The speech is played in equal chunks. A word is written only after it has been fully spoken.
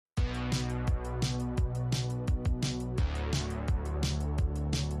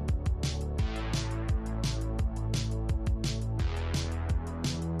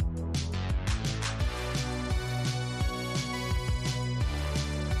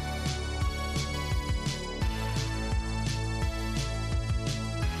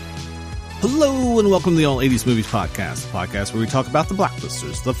Hello and welcome to the All 80s Movies Podcast, a podcast where we talk about the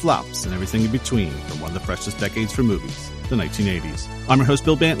blockbusters, the flops, and everything in between from one of the freshest decades for movies, the 1980s. I'm your host,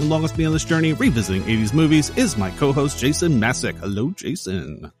 Bill Bant, and along with me on this journey, revisiting 80s movies, is my co-host, Jason Masick. Hello,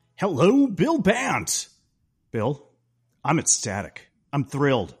 Jason. Hello, Bill Bant. Bill, I'm ecstatic. I'm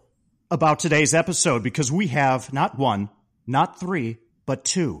thrilled about today's episode because we have not one, not three, but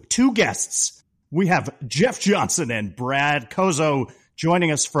two guests. We have Jeff Johnson and Brad Kozo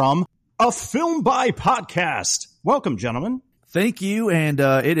joining us from A Film by Podcast. Welcome, gentlemen. Thank you, and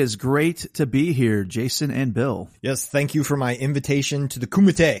it is great to be here, Jason and Bill. Yes, thank you for my invitation to the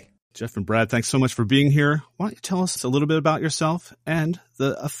Kumite. Jeff and Brad, thanks so much for being here. Why don't you tell us a little bit about yourself and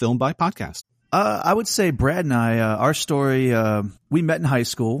the A Film by Podcast? I would say Brad and I, our story, we met in high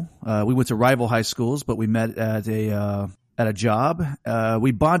school. We went to rival high schools, but we met at a job.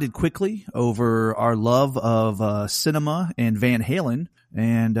 We bonded quickly over our love of cinema and Van Halen.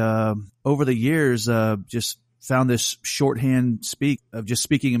 And over the years, just found this shorthand of just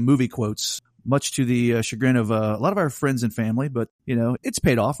speaking in movie quotes, much to the chagrin of a lot of our friends and family. But, you know, it's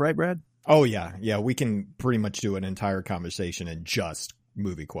paid off, right, Brad? Oh, yeah. Yeah, we can pretty much do an entire conversation in just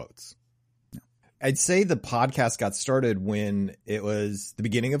movie quotes. I'd say the podcast got started when it was the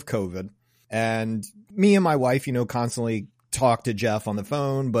beginning of COVID. And me and my wife, constantly talked to Jeff on the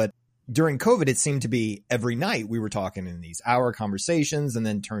phone. But during COVID, it seemed to be every night we were talking in these hour conversations and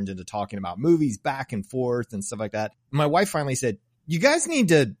then turned into talking about movies back and forth and stuff like that. My wife finally said, you guys need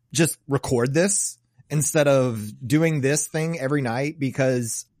to just record this instead of doing this thing every night,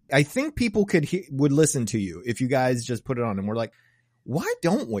 because I think people would listen to you if you guys just put it on. And we're like, why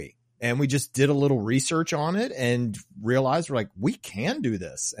don't we? And we just did a little research on it and realized we can do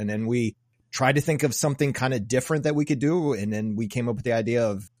this. And then we tried to think of something kind of different that we could do. And then we came up with the idea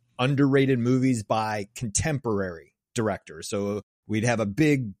of underrated movies by contemporary directors. So we'd have a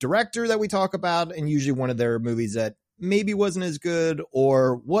big director that we talk about, and usually one of their movies that maybe wasn't as good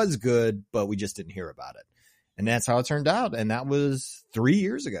or was good, but we just didn't hear about it. And that's how it turned out. And that was 3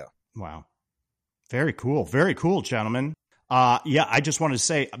 years ago. Wow. Very cool. Very cool, gentlemen. I just wanted to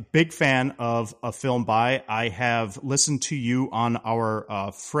say, a big fan of A Film By. I have listened to you on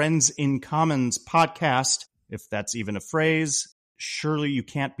our Friends in Commons podcast, if that's even a phrase. Surely you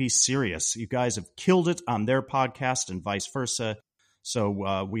can't be serious. You guys have killed it on their podcast and vice versa.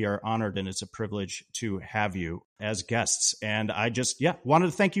 So we are honored, and it's a privilege to have you as guests. And I just, wanted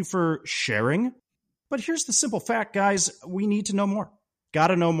to thank you for sharing. But here's the simple fact, guys. We need to know more. Got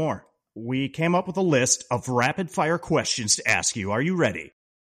to know more. We came up with a list of rapid-fire questions to ask you. Are you ready?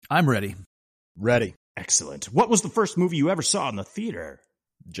 I'm ready. Ready. Excellent. What was the first movie you ever saw in the theater?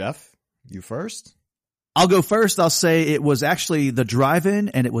 Jeff, you first? I'll go first. I'll say it was actually the drive-in,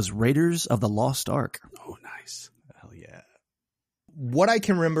 and it was Raiders of the Lost Ark. Oh, nice. Hell yeah. What I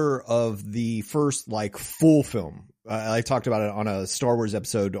can remember of the first full film, I talked about it on a Star Wars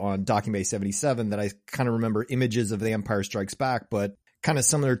episode on Docking Bay 77, that I kind of remember images of The Empire Strikes Back, but kind of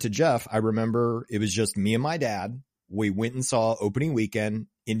similar to Jeff, I remember it was just me and my dad. We went and saw opening weekend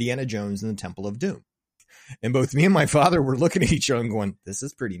Indiana Jones and the Temple of Doom. And both me and my father were looking at each other and going, this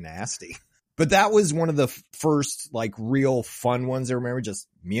is pretty nasty. But that was one of the first real fun ones I remember. Just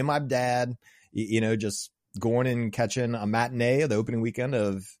me and my dad, just going and catching a matinee of the opening weekend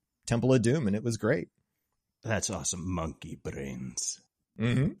of Temple of Doom. And it was great. That's awesome. Monkey brains.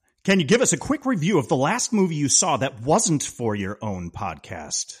 Mm-hmm. Can you give us a quick review of the last movie you saw that wasn't for your own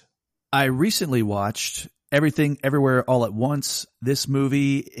podcast? I recently watched Everything Everywhere All at Once. This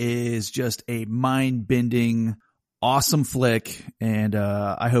movie is just a mind-bending, awesome flick, and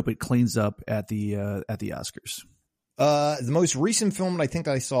I hope it cleans up at the Oscars. The most recent film that I think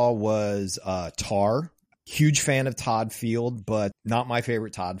I saw was Tar. Huge fan of Todd Field, but not my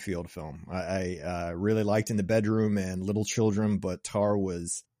favorite Todd Field film. I really liked In the Bedroom and Little Children, but Tar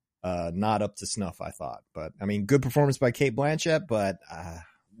was not up to snuff, I thought. But I mean, good performance by Cate Blanchett, but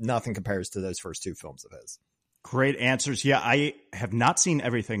nothing compares to those first two films of his. Great answers. Yeah, I have not seen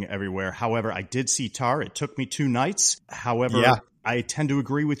Everything Everywhere. However, I did see Tar. It took me 2 nights. However, I tend to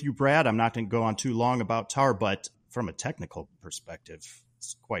agree with you, Brad. I'm not going to go on too long about Tar, but from a technical perspective,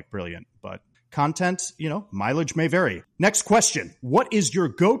 it's quite brilliant. But content, mileage may vary. Next question. What is your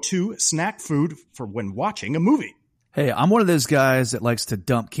go-to snack food for when watching a movie? Hey, I'm one of those guys that likes to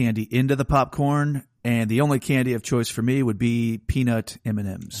dump candy into the popcorn, and the only candy of choice for me would be peanut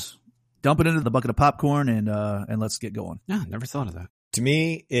M&Ms. Dump it into the bucket of popcorn and let's get going. Yeah, never thought of that. To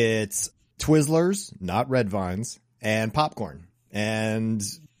me, it's Twizzlers, not Red Vines, and popcorn, and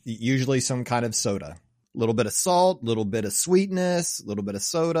usually some kind of soda. A little bit of salt, a little bit of sweetness, a little bit of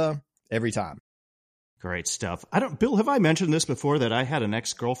soda every time. Great stuff. Bill, have I mentioned this before that I had an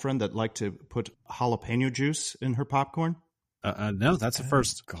ex-girlfriend that liked to put jalapeno juice in her popcorn? No, that's the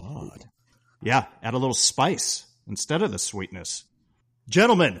first. God. Yeah, add a little spice instead of the sweetness.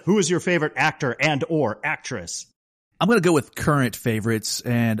 Gentlemen, who is your favorite actor and or actress? I'm going to go with current favorites,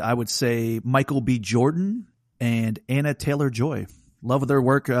 and I would say Michael B. Jordan and Anna Taylor-Joy. Love their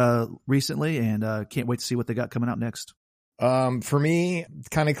work recently, and can't wait to see what they got coming out next. For me,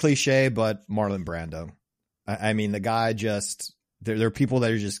 kind of cliche, but Marlon Brando. I mean, the guy just, there are people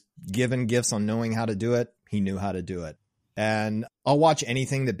that are just given gifts on knowing how to do it. He knew how to do it. And I'll watch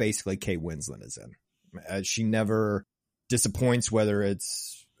anything that basically Kate Winslet is in. She never disappoints, whether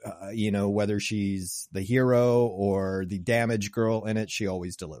it's, whether she's the hero or the damaged girl in it, she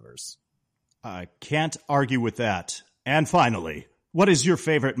always delivers. I can't argue with that. And finally, what is your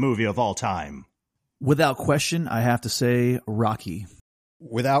favorite movie of all time? Without question, I have to say Rocky.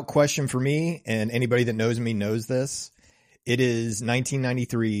 Without question for me, and anybody that knows me knows this, it is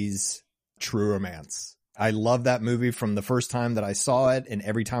 1993's True Romance. I love that movie from the first time that I saw it, and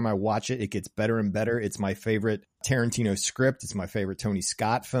every time I watch it, it gets better and better. It's my favorite Tarantino script. It's my favorite Tony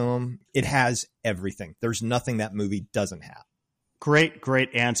Scott film. It has everything. There's nothing that movie doesn't have.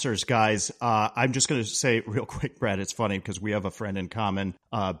 Great answers, guys. I'm just going to say real quick, Brad, it's funny because we have a friend in common,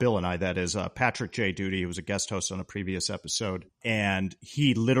 Bill and I, that is Patrick J. Duty, who was a guest host on a previous episode. And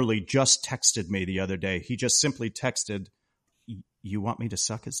he literally just texted me the other day. He just simply texted, "You want me to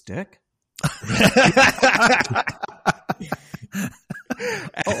suck his dick?" I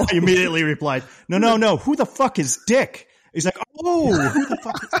immediately replied, No. Who the fuck is Dick? He's like, "Oh, who the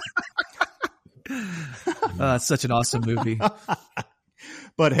fuck is..." It's such an awesome movie.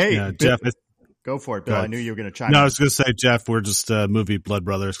 But hey, Yeah, Bill, Jeff, go for it, Bill. I knew you were going to chime No, in. I was going to say, Jeff, we're just movie blood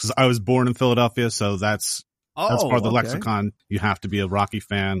brothers because I was born in Philadelphia, so that's part of the lexicon. You have to be a Rocky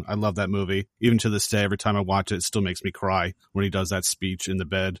fan. I love that movie. Even to this day, every time I watch it, it still makes me cry when he does that speech in the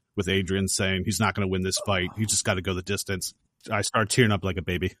bed with Adrian saying he's not going to win this fight. He just got to go the distance. I start tearing up like a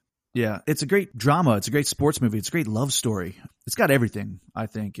baby. Yeah, it's a great drama. It's a great sports movie. It's a great love story. It's got everything, I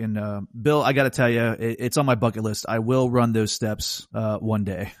think. And Bill, I got to tell you, it's on my bucket list. I will run those steps one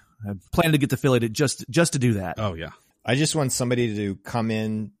day. I plan to get to Philly just to do that. Oh, yeah. I just want somebody to come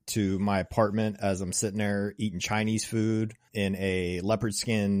in to my apartment as I'm sitting there eating Chinese food in a leopard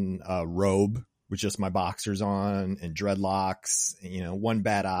skin robe with just my boxers on and dreadlocks, one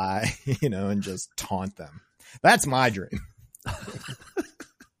bad eye, and just taunt them. That's my dream.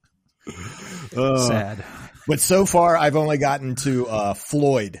 Sad. But so far, I've only gotten to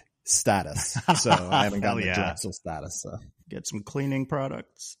Floyd status, so I haven't gotten to Drexel status. So. Get some cleaning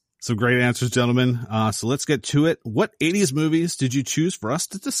products. So great answers, gentlemen. So let's get to it. What 80s movies did you choose for us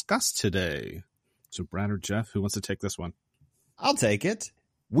to discuss today? So Brad or Jeff, who wants to take this one? I'll take it.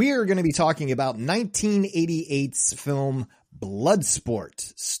 We are going to be talking about 1988's film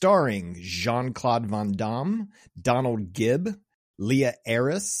Bloodsport, starring Jean-Claude Van Damme, Donald Gibb, Leah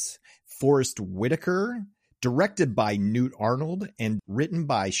Aris, Forrest Whitaker, directed by Newt Arnold, and written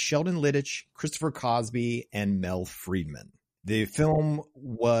by Sheldon Littich, Christopher Cosby, and Mel Friedman. The film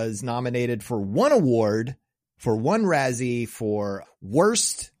was nominated for one award, for one Razzie, for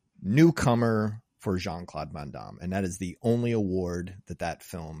Worst Newcomer for Jean-Claude Van Damme. And that is the only award that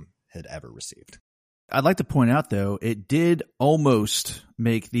film had ever received. I'd like to point out, though, it did almost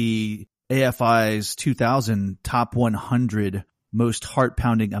make the AFI's 2000 top 100 most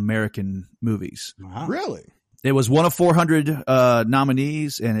heart-pounding American movies. Wow. Really? It was one of 400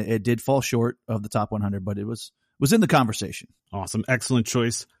 nominees, and it did fall short of the top 100, but it was in the conversation. Awesome. Excellent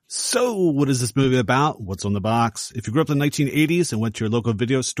choice. So what is this movie about? What's on the box? If you grew up in the 1980s and went to your local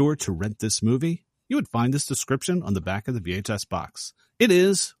video store to rent this movie, you would find this description on the back of the VHS box. It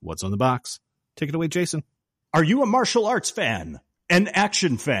is What's on the Box. Take it away, Jason. Are you a martial arts fan? An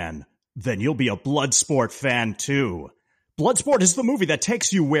action fan? Then you'll be a Bloodsport fan too. Bloodsport is the movie that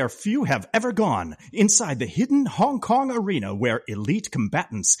takes you where few have ever gone, inside the hidden Hong Kong arena where elite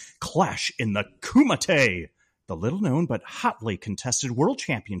combatants clash in the Kumite, the little-known but hotly contested world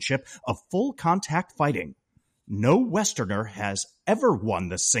championship of full contact fighting. No Westerner has ever won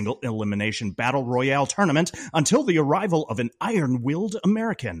the single elimination battle royale tournament until the arrival of an iron-willed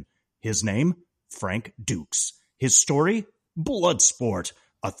American. His name, Frank Dukes. His story, Bloodsport,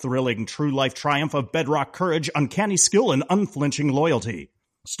 a thrilling true-life triumph of bedrock courage, uncanny skill, and unflinching loyalty.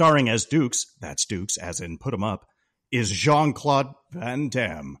 Starring as Dukes, that's Dukes as in put 'em up, is Jean-Claude Van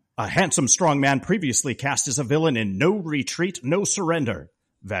Damme, a handsome strong man previously cast as a villain in No Retreat, No Surrender.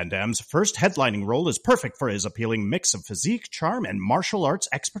 Van Damme's first headlining role is perfect for his appealing mix of physique, charm, and martial arts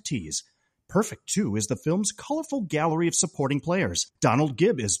expertise. perfect, too, is the film's colorful gallery of supporting players. Donald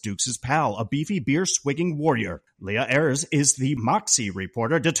Gibb is Dukes' pal, a beefy beer-swigging warrior. Leah Ayres is the Moxie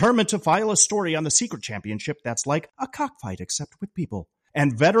reporter, determined to file a story on the secret championship that's like a cockfight except with people.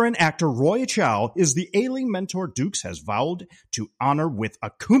 And veteran actor Roy Chow is the ailing mentor Dukes has vowed to honor with a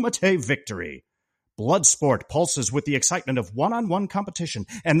Kumite victory. Bloodsport pulses with the excitement of one-on-one competition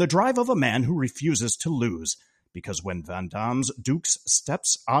and the drive of a man who refuses to lose. Because when Van Damme's Dukes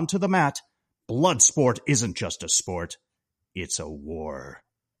steps onto the mat, Bloodsport isn't just a sport, it's a war.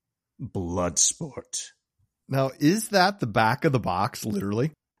 Bloodsport. Now, is that the back of the box,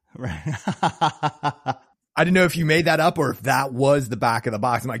 literally? Right. I didn't know if you made that up or if that was the back of the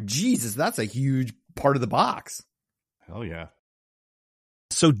box. I'm like, Jesus, that's a huge part of the box. Hell yeah.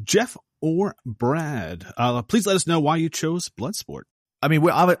 So Jeff or Brad, please let us know why you chose Bloodsport. I mean,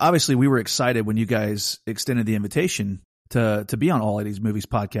 obviously we were excited when you guys extended the invitation to be on All 80s Movies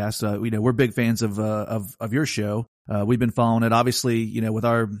podcast. We're big fans of your show. We've been following it. Obviously, with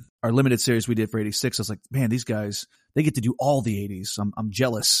our limited series we did for 86, I was like, man, these guys, they get to do all the 80s. I'm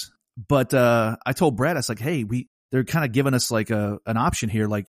jealous. But I told Brad, I was like, hey, they're kind of giving us like an option here.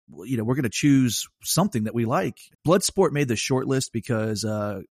 Like, we're going to choose something that we like. Bloodsport made the short list because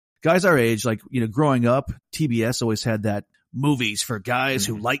guys our age, like, growing up, TBS always had that movies for guys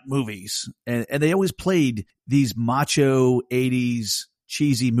who like movies. And they always played these macho 80s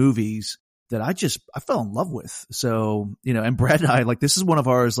cheesy movies that I fell in love with. So, and Brad and I, like, this is one of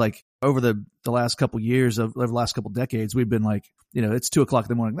ours, like, over the last couple years over the last couple decades, we've been like, it's 2:00 in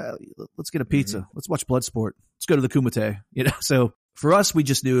the morning. Let's get a pizza. Mm-hmm. Let's watch Bloodsport. Let's go to the Kumite, So for us, we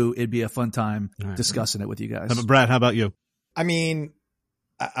just knew it'd be a fun time discussing it with you guys. Brad, how about you? I mean,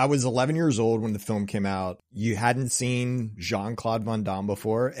 I was 11 years old when the film came out. You hadn't seen Jean-Claude Van Damme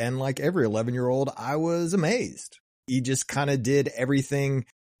before. And like every 11-year-old, I was amazed. He just kind of did everything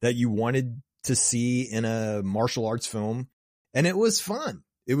that you wanted to see in a martial arts film. And it was fun.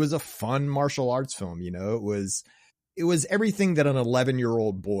 It was a fun martial arts film. It was everything that an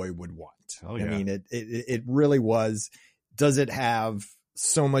 11-year-old boy would want. Oh, yeah. I mean, it really was. Does it have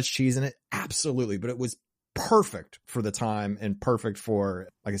so much cheese in it? Absolutely. But it was perfect for the time and perfect for,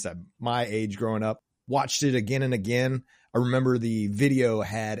 like I said, my age growing up. Watched it again and again. I remember the video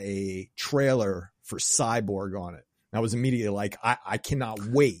had a trailer for Cyborg on it. And I was immediately like, I cannot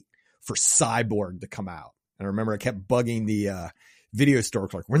wait for Cyborg to come out. And I remember I kept bugging the video store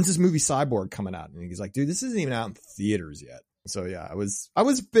clerk, when's this movie Cyborg coming out? And he's like, dude, this isn't even out in theaters yet. So yeah, I was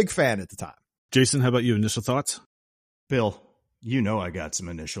a big fan at the time. Jason, how about you? Initial thoughts? Bill, I got some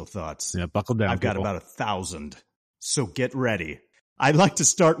initial thoughts. Yeah, buckle down. I've got about 1,000. So get ready. I'd like to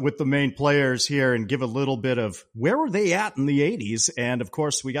start with the main players here and give a little bit of where were they at in the 80s? And of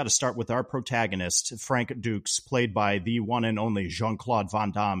course, we got to start with our protagonist, Frank Dukes, played by the one and only Jean-Claude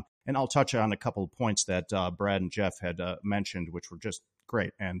Van Damme. And I'll touch on a couple of points that Brad and Jeff had mentioned, which were just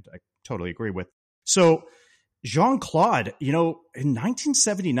great. And I totally agree with. So Jean-Claude, in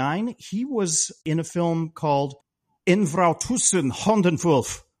 1979, he was in a film called In Vrouw Tussen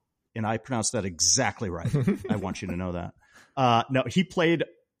Hondenwolf. And I pronounced that exactly right. I want you to know that. No,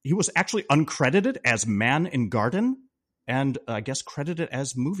 he was actually uncredited as Man in Garden and I guess credited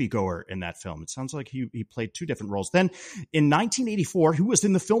as moviegoer in that film. It sounds like he played two different roles. Then in 1984, he was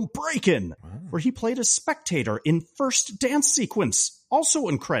in the film Break-In, where he played a spectator in First Dance Sequence, also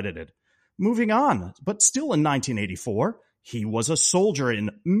uncredited. Moving on, but still in 1984, he was a soldier in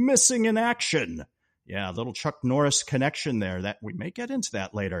Missing in Action. Yeah, a little Chuck Norris connection there that we may get into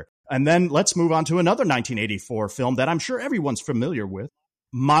that later. And then let's move on to another 1984 film that I'm sure everyone's familiar with,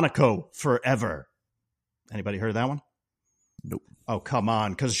 Monaco Forever. Anybody heard of that one? Nope. Oh, come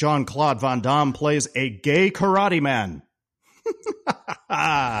on, because Jean-Claude Van Damme plays a gay karate man.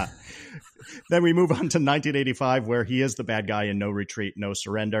 Then we move on to 1985, where he is the bad guy in No Retreat, No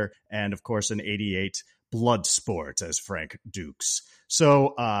Surrender. And of course, in 88, Bloodsport as Frank Dukes.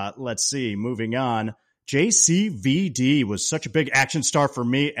 So let's see, moving on. JCVD was such a big action star for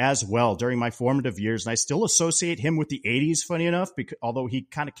me as well during my formative years, and I still associate him with the 80s, funny enough, because, although he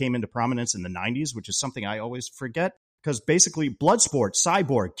kind of came into prominence in the 90s, which is something I always forget, because basically Bloodsport,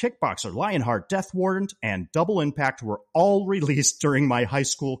 Cyborg, Kickboxer, Lionheart, Death Warrant, and Double Impact were all released during my high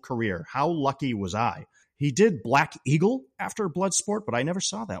school career. How lucky was I? He did Black Eagle after Bloodsport, but I never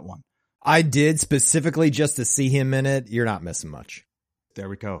saw that one. I did, specifically just to see him in it. You're not missing much. There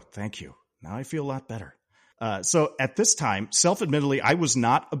we go. Thank you. Now I feel a lot better. So at this time, self-admittedly, I was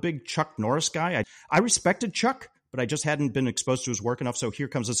not a big Chuck Norris guy. I respected Chuck, but I just hadn't been exposed to his work enough. So here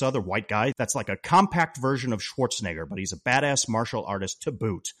comes this other white guy that's like a compact version of Schwarzenegger, but he's a badass martial artist to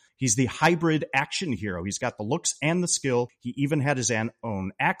boot. He's the hybrid action hero. He's got the looks and the skill. He even had his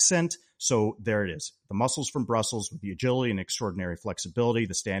own accent. So there it is. The muscles from Brussels with the agility and extraordinary flexibility,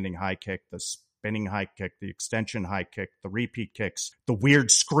 the standing high kick, the spinning high kick, the extension high kick, the repeat kicks, the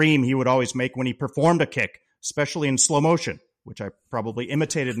weird scream he would always make when he performed a kick, especially in slow motion, which I probably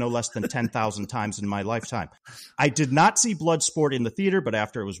imitated no less than 10,000 times in my lifetime. I did not see Bloodsport in the theater, but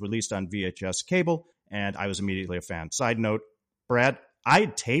after it was released on VHS cable, and I was immediately a fan. Side note, Brad, I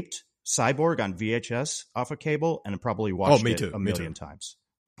had taped Cyborg on VHS off of cable and probably watched it a million times.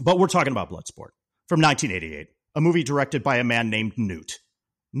 But we're talking about Bloodsport from 1988, a movie directed by a man named Newt.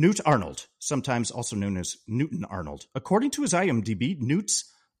 Newt Arnold, sometimes also known as Newton Arnold. According to his IMDb,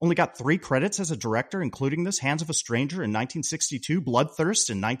 Newt's only got 3 credits as a director, including this, Hands of a Stranger in 1962,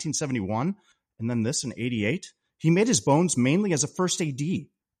 Bloodthirst in 1971, and then this in 88. He made his bones mainly as a first AD,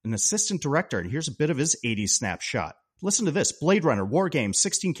 an assistant director, and here's a bit of his 80s snapshot. Listen to this: Blade Runner, War Games,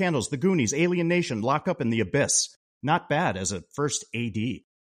 16 Candles, The Goonies, Alien Nation, Lock Up in the Abyss. Not bad as a first AD.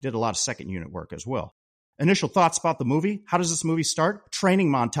 Did a lot of second unit work as well. Initial thoughts about the movie. How does this movie start?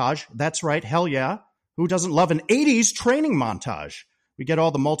 Training montage. That's right. Hell yeah. Who doesn't love an 80s training montage? We get all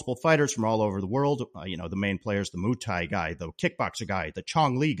the multiple fighters from all over the world. The main players, the Muay Thai guy, the kickboxer guy, the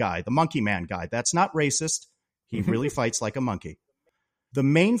Chong Li guy, the monkey man guy. That's not racist. He really fights like a monkey. The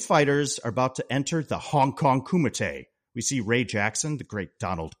main fighters are about to enter the Hong Kong Kumite. We see Ray Jackson, the great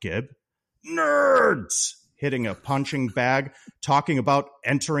Donald Gibb. Nerds! Hitting a punching bag, talking about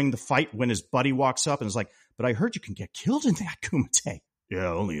entering the fight when his buddy walks up and is like, but I heard you can get killed in that Kumite.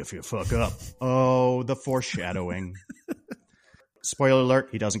 Yeah, only if you fuck up. Oh, the foreshadowing. Spoiler alert,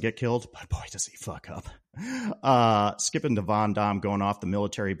 he doesn't get killed, but boy, does he fuck up. Skipping to Von Damme going off the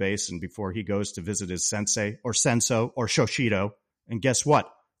military base, and before he goes to visit his sensei, or senso, or Shoshido. And guess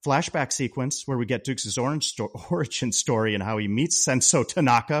what? Flashback sequence where we get Duke's origin story and how he meets Senso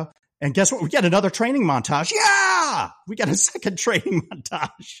Tanaka. And guess what? We get another training montage. Yeah! We got a second training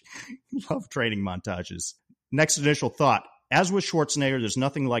montage. Love training montages. Next initial thought. As with Schwarzenegger, there's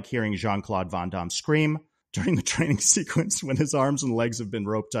nothing like hearing Jean-Claude Van Damme scream during the training sequence when his arms and legs have been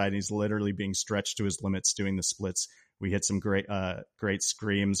rope tied and he's literally being stretched to his limits doing the splits. We hit some great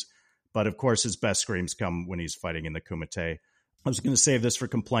screams. But of course, his best screams come when he's fighting in the Kumite. I was going to save this for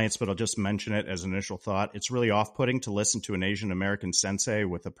complaints, but I'll just mention it as an initial thought. It's really off-putting to listen to an Asian-American sensei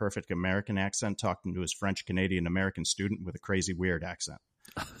with a perfect American accent talking to his French-Canadian-American student with a crazy weird accent.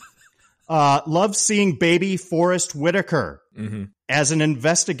 Love seeing baby Forrest Whitaker as an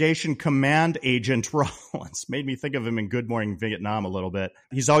investigation command agent Rollins. Made me think of him in Good Morning Vietnam a little bit.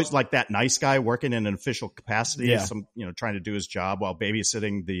 He's always like that nice guy working in an official capacity, trying to do his job while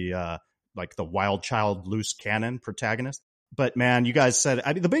babysitting the wild child loose cannon protagonist. But man, you guys said,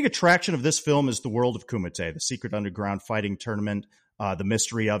 the big attraction of this film is the world of Kumite, the secret underground fighting tournament, the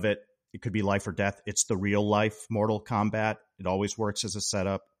mystery of it. It could be life or death. It's the real life Mortal Kombat. It always works as a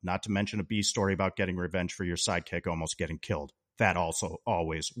setup, not to mention a B story about getting revenge for your sidekick almost getting killed. That also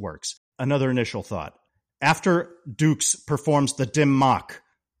always works. Another initial thought. After Dukes performs the Dim Mak,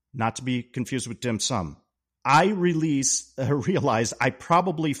 not to be confused with Dim Sum, I realized I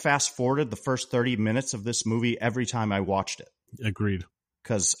probably fast-forwarded the first 30 minutes of this movie every time I watched it. Agreed.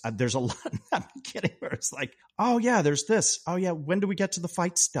 Because there's a lot, I'm kidding, where it's like, oh yeah, there's this. Oh yeah, when do we get to the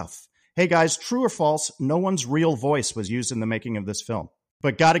fight stuff? Hey guys, true or false, no one's real voice was used in the making of this film.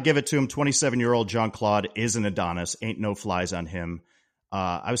 But gotta give it to him, 27-year-old Jean-Claude is an Adonis. Ain't no flies on him.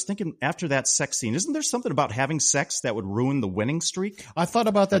 I was thinking after that sex scene, isn't there something about having sex that would ruin the winning streak? I thought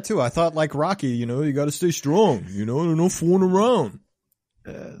about that too. I thought like Rocky, you got to stay strong. No fooling around.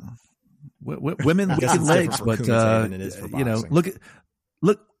 Women look at legs, but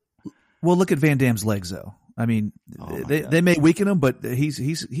look at Van Damme's legs though. I mean, they may weaken him, but he's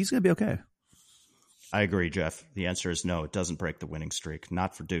going to be okay. I agree, Jeff. The answer is no. It doesn't break the winning streak.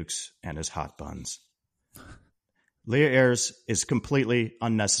 Not for Dukes and his hot buns. Leah Ayres is completely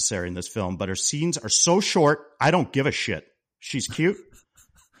unnecessary in this film, but her scenes are so short, I don't give a shit. She's cute.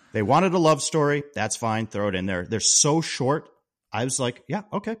 They wanted a love story. That's fine. Throw it in there. They're so short. I was like, yeah,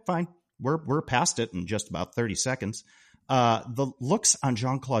 okay, fine. We're past it in just about 30 seconds. The looks on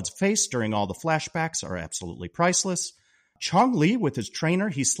Jean-Claude's face during all the flashbacks are absolutely priceless. Chong Li with his trainer,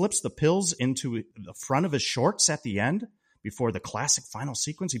 he slips the pills into the front of his shorts at the end before the classic final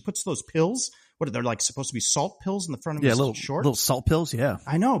sequence. He puts those pills, they're like supposed to be salt pills in the front of his shorts? Little salt pills, yeah.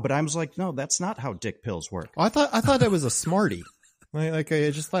 I know, but I was like, no, that's not how dick pills work. Oh, I thought that was a Smartie. Like I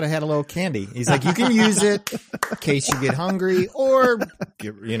just thought I had a little candy. He's like, you can use it in case you get hungry or,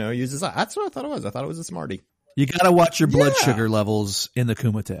 use this. That's what I thought it was. I thought it was a Smartie. You got to watch your blood sugar levels in the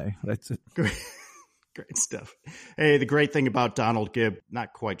Kumite. That's it. Great stuff. Hey, the great thing about Donald Gibb,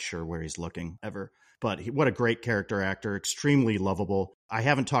 not quite sure where he's looking ever, but what a great character actor, extremely lovable. I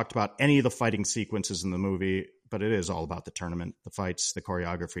haven't talked about any of the fighting sequences in the movie, but it is all about the tournament, the fights, the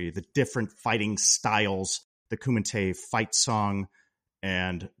choreography, the different fighting styles, the Kumite fight song,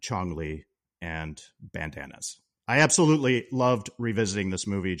 and Chong Li and bandanas. I absolutely loved revisiting this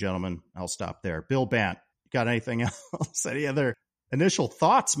movie, gentlemen. I'll stop there. Bill Bant, got anything else? Any other initial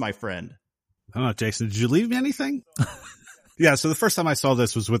thoughts, my friend? I don't know, Jason, did you leave me anything? Yeah, so the first time I saw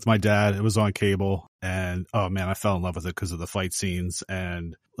this was with my dad. It was on cable, and oh man, I fell in love with it because of the fight scenes.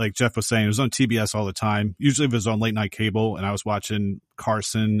 And like Jeff was saying, it was on TBS all the time. Usually if it was on late night cable and I was watching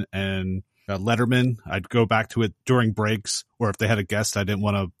Carson and Letterman, I'd go back to it during breaks, or if they had a guest I didn't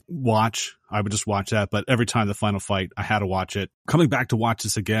want to watch, I would just watch that. But every time the final fight, I had to watch it. Coming back to watch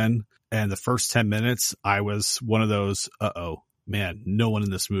this again, and the first 10 minutes, I was one of those, man, no one in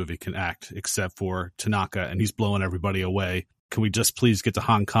this movie can act except for Tanaka, and he's blowing everybody away. Can we just please get to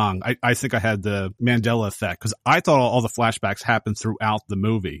Hong Kong? I think I had the Mandela effect, because I thought all the flashbacks happened throughout the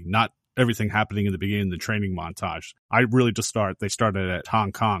movie, not everything happening in the beginning of the training montage. I really just they started at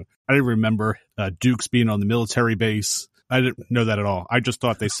Hong Kong. I didn't remember Dukes being on the military base. I didn't know that at all. I just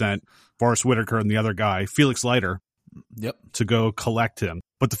thought they sent Forrest Whitaker and the other guy, Felix Leiter, to go collect him.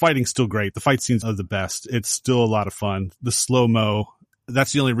 But the fighting's still great. The fight scenes are the best. It's still a lot of fun. The slow-mo,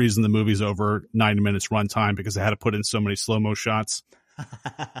 that's the only reason the movie's over 90 minutes runtime, because I had to put in so many slow-mo shots.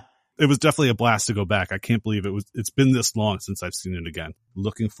 It was definitely a blast to go back. I can't believe it's been this long since I've seen it again.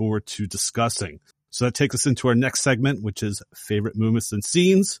 Looking forward to discussing. So that takes us into our next segment, which is favorite moments and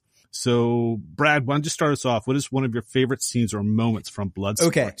scenes. So, Brad, why don't you start us off? What is one of your favorite scenes or moments from Bloodsport?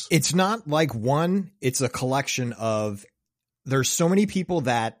 Okay, it's not like one, it's a collection of, there's so many people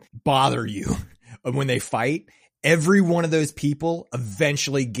that bother you when they fight. Every one of those people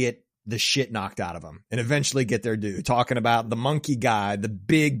eventually get the shit knocked out of them and eventually get their due. Talking about the monkey guy, the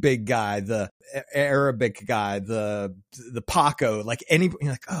big guy, the Arabic guy, the Paco, like you're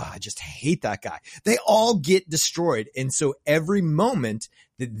like, oh, I just hate that guy. They all get destroyed. And so every moment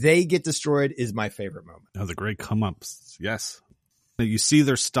that they get destroyed is my favorite moment. Oh, the great come-ups. Yes. You see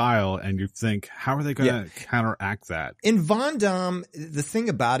their style and you think, how are they going to counteract that? In Van Damme, the thing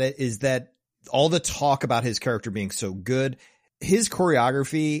about it is that all the talk about his character being so good, his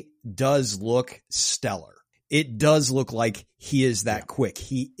choreography does look stellar. It does look like he is that quick.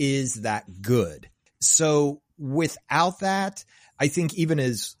 He is that good. So without that, I think even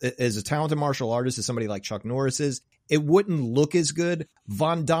as a talented martial artist, as somebody like Chuck Norris is, it wouldn't look as good.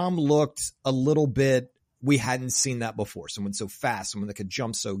 Van Damme looked a little bit, we hadn't seen that before. Someone so fast, someone that could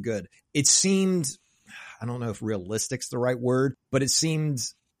jump so good. It seemed, I don't know if realistic's the right word, but it seemed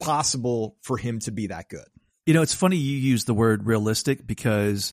possible for him to be that good. You know, it's funny you use the word realistic,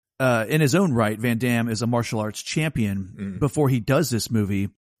 because in his own right, Van Damme is a martial arts champion before he does this movie.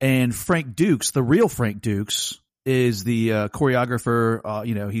 And Frank Dukes, the real Frank Dukes, is the choreographer.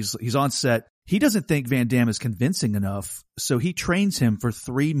 He's on set. He doesn't think Van Damme is convincing enough, so he trains him for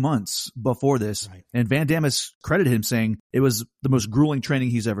 3 months before this. Right. And Van Damme has credited him, saying it was the most grueling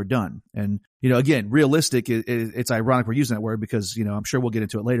training he's ever done. And, again, realistic, it's ironic we're using that word because, I'm sure we'll get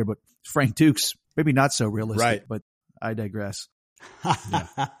into it later, but Frank Dukes, maybe not so realistic, right. But I digress.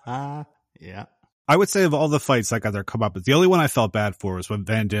 Yeah. I would say of all the fights that got their come up, the only one I felt bad for was when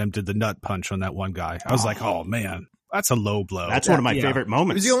Van Damme did the nut punch on that one guy. I was like, oh man, that's a low blow. That's one of my favorite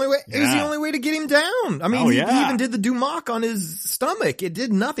moments. It was the only way. It was the only way to get him down. I mean, he even did the Dumock on his stomach. It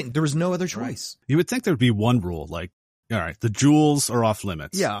did nothing. There was no other choice. You would think there'd be one rule, like, all right, the jewels are off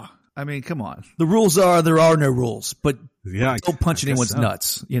limits. Yeah. I mean, come on. The rules are there are no rules, but don't punch anyone's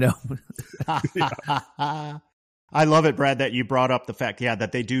nuts, I love it, Brad, that you brought up the fact,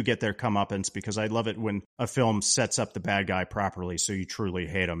 that they do get their comeuppance, because I love it when a film sets up the bad guy properly so you truly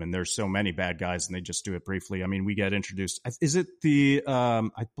hate him. And there's so many bad guys and they just do it briefly. I mean, we get introduced. Is it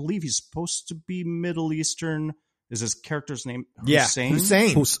I believe he's supposed to be Middle Eastern. Is his character's name Hussein?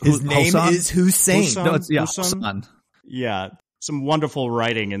 Hussein. His name is Hussein. No, it's Hassan. Yeah. Some wonderful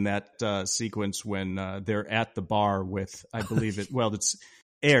writing in that sequence when they're at the bar with, I believe it's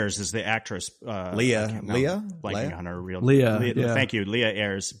Ayres is the actress. Leah. Blanking on her real name. Leah. Yeah. Thank you, Leah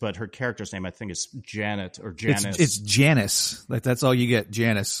Ayres. But her character's name, I think, is Janet or Janice. It's Janice. Like, that's all you get,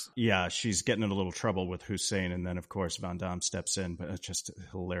 Janice. Yeah, she's getting in a little trouble with Hussein, and then of course Van Damme steps in. But it's just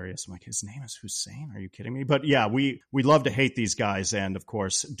hilarious. I'm like, his name is Hussein? Are you kidding me? But yeah, we love to hate these guys, and of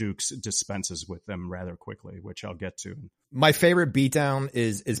course Dukes dispenses with them rather quickly, which I'll get to. My favorite beatdown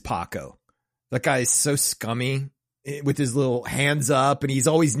is Paco. That guy is so scummy. with his little hands up, and he's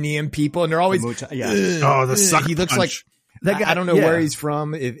always kneeing people, and they're always the sucker he looks punch. like that guy. I don't know yeah. where he's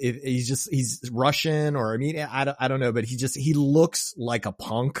from. If he's Russian or I don't know, but he looks like a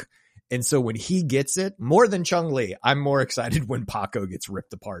punk. And so when he gets it, more than Chung-Li, I'm more excited when Paco gets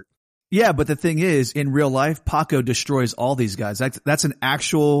ripped apart. Yeah, but the thing is, in real life, Paco destroys all these guys. That's an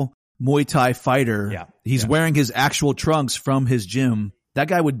actual Muay Thai fighter. Yeah. He's wearing his actual trunks from his gym. That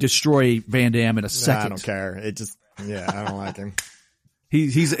guy would destroy Van Damme in a second. I don't care. I don't like him.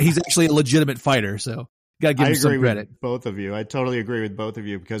 He's actually a legitimate fighter, so you gotta give him some credit. With both of you. I totally agree with both of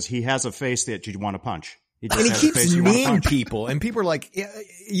you because he has a face that you want to punch. And he keeps kneeing people, and people are like,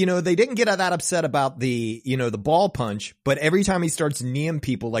 they didn't get that upset about the ball punch, but every time he starts kneeing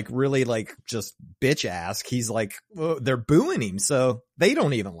people, like really like just bitch ass, he's like, they're booing him, so they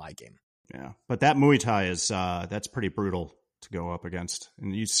don't even like him. Yeah, but that Muay Thai is that's pretty brutal to go up against,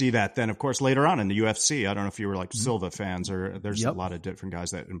 and you see that then, of course, later on in the UFC. I don't know if you were like Silva fans, or there's a lot of different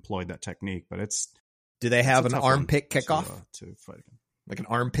guys that employed that technique, but do they have an armpit kickoff to fight again? Like an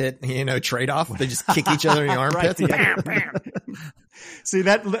armpit, trade-off? They just kick each other in the armpits? Right, bam, bam. See,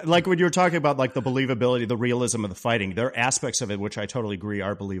 that, like when you were talking about like the believability, the realism of the fighting, there are aspects of it which I totally agree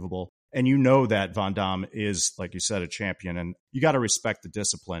are believable. And that Van Damme is, like you said, a champion. And you got to respect the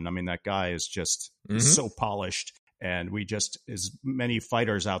discipline. I mean, that guy is just so polished. And as many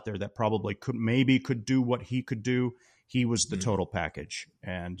fighters out there that probably could do what he could do. He was the total package.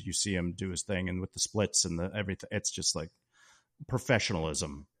 And you see him do his thing. And with the splits and the everything, it's just like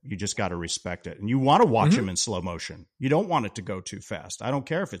professionalism. You just got to respect it. And you want to watch him in slow motion. You don't want it to go too fast. I don't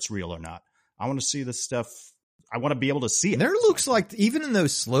care if it's real or not. I want to see this stuff. I want to be able to see it. There looks like, even in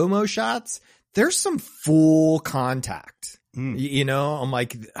those slow-mo shots, there's some full contact. I'm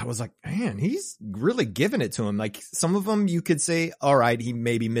like, I was like, man, he's really giving it to him. Like some of them you could say, all right, he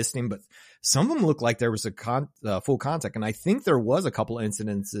maybe missed him, but some of them look like there was a full contact. And I think there was a couple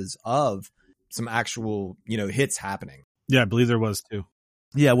incidences of some actual, hits happening. Yeah, I believe there was too.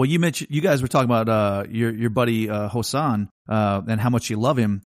 Yeah, well, you guys were talking about your buddy Hassan and how much you love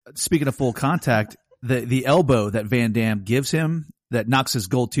him. Speaking of full contact, the elbow that Van Damme gives him that knocks his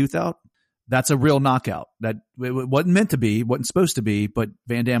gold tooth out, that's a real knockout. That it wasn't meant to be, wasn't supposed to be, but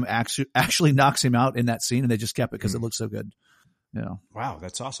Van Damme actually knocks him out in that scene, and they just kept it because it looked so good. Wow,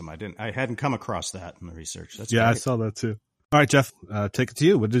 that's awesome. I hadn't come across that in the research. That's great. I saw that too. All right, Jeff, take it to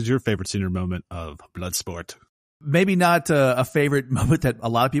you. What is your favorite scene or moment of Bloodsport? Maybe not a favorite moment that a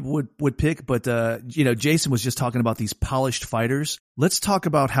lot of people would pick, but Jason was just talking about these polished fighters. Let's talk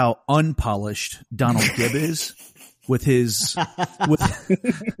about how unpolished Donald Gibb is with his. Okay,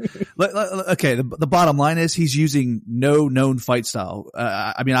 the bottom line is he's using no known fight style.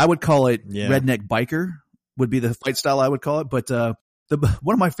 I would call it redneck biker would be the fight style I would call it. But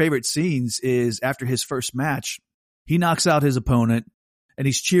one of my favorite scenes is after his first match, he knocks out his opponent and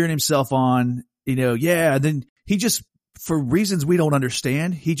he's cheering himself on. And then he just, for reasons we don't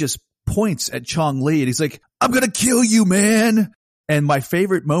understand, he just points at Chung-Li and he's like, I'm going to kill you, man. And my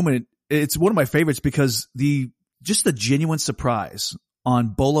favorite moment, it's one of my favorites because the genuine surprise on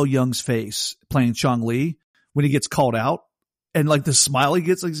Bolo Young's face playing Chung-Li when he gets called out and like the smile he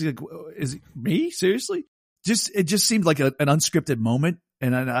gets, like, he's like, is it me? Seriously? It just seemed like an unscripted moment.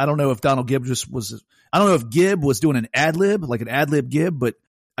 And I don't know if Donald Gibb I don't know if Gibb was doing an ad lib Gibb, but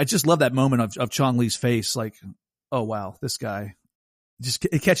I just love that moment of Chung-Li's face. Like, oh wow, this guy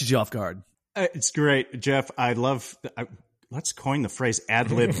it catches you off guard. It's great, Jeff. I love. Let's coin the phrase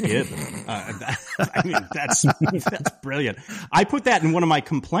ad lib Gibb. That's brilliant. I put that in one of my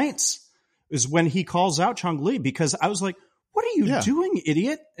complaints is when he calls out Chung-Li because I was like, "What are you doing,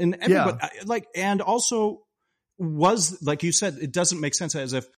 idiot?" And everybody and also was like you said, it doesn't make sense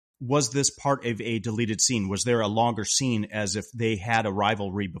as if. Was this part of a deleted scene? Was there a longer scene as if they had a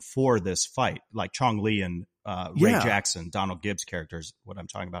rivalry before this fight, like Chung-Li and Ray Jackson, Donald Gibb's characters, what I'm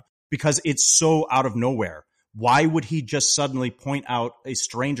talking about? Because it's so out of nowhere. Why would he just suddenly point out a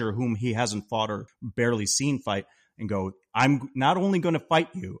stranger whom he hasn't fought or barely seen fight and go, I'm not only going to fight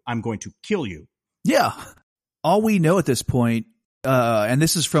you, I'm going to kill you? Yeah. All we know at this point, and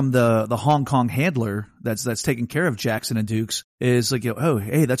this is from the Hong Kong handler that's taking care of Jackson and Dukes, is like, oh,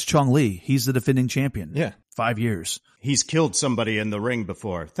 hey, that's Chung-Li. He's the defending champion. Yeah. 5 years. He's killed somebody in the ring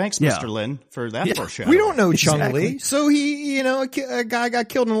before. Thanks, Mr. Lin, for that foreshadowing. We don't know Chung-Li. So he, a guy got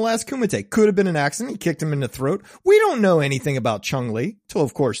killed in the last Kumite. Could have been an accident. He kicked him in the throat. We don't know anything about Chung-Li till,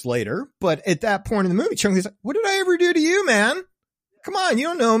 of course, later. But at that point in the movie, Chung-Li's like, what did I ever do to you, man? Come on, you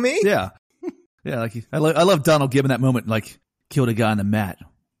don't know me. Yeah. Yeah, like I love Donald Gibb in that moment, like, killed a guy on the mat,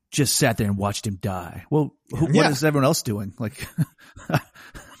 just sat there and watched him die. Well, what is everyone else doing? Like,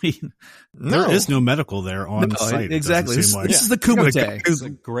 mean, there is no medical there on site. Exactly. This like. is the Kumite. That's a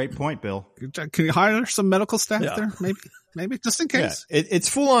great point, Bill. Can you hire some medical staff there? Maybe just in case. Yeah, it's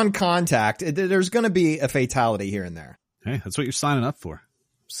full on contact. There's going to be a fatality here and there. Hey, that's what you're signing up for.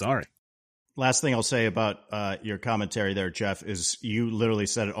 Sorry. Last thing I'll say about your commentary there, Jeff, is you literally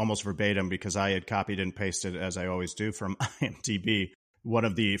said it almost verbatim because I had copied and pasted, as I always do, from IMDb. One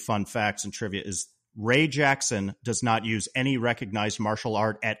of the fun facts and trivia is Ray Jackson does not use any recognized martial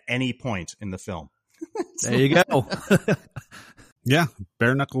art at any point in the film. There you go. Yeah,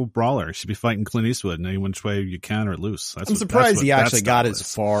 bare knuckle brawler. You should be fighting Clint Eastwood in any which way you can or loose. I'm surprised he actually got as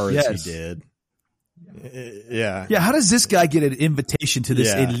far as he did. Yeah. Yeah. How does this guy get an invitation to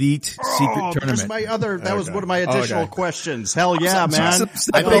this elite secret tournament? That was one of my additional questions. Hell yeah, man.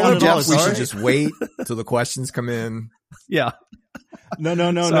 I think Jeff, we should just wait till the questions come in. Yeah. No.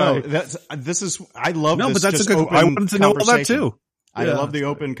 I love this. But that's a good. I wanted to know all that too. I love the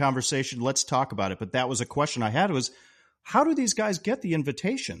open conversation. Let's talk about it. But that was a question I had was, how do these guys get the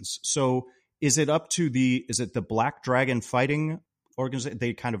invitations? So is it up to the Black Dragon Fighting organization?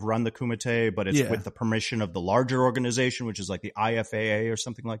 They kind of run the Kumite, but it's with the permission of the larger organization, which is like the IFAA or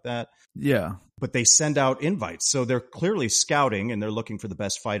something like that. Yeah. But they send out invites. So they're clearly scouting and they're looking for the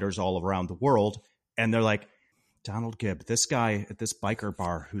best fighters all around the world. And they're like, Donald Gibb, this guy at this biker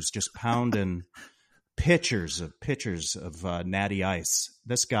bar who's just pounding pitchers of Natty Ice.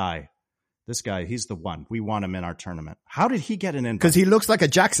 This guy, he's the one. We want him in our tournament. How did he get an invite? Because he looks like a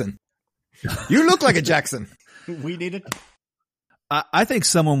Jackson. You look like a Jackson. We need it. I think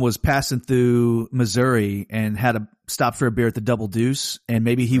someone was passing through Missouri and had to stop for a beer at the Double Deuce, and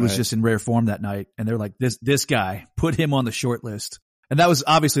maybe he was just in rare form that night. And they're like, this guy, put him on the short list. And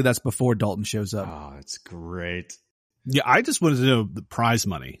that's before Dalton shows up. Oh, it's great. Yeah, I just wanted to know the prize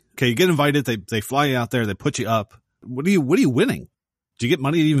money. Okay, you get invited, they fly you out there, they put you up. What are you winning? Do you get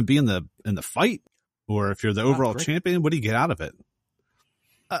money to even be in the fight? Or if you're the overall champion, what do you get out of it?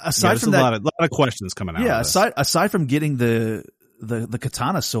 Aside from that, a lot of questions coming out. Yeah, aside from getting the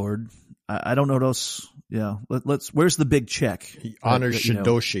katana sword, I don't know what else. Yeah, where's the big check? He honors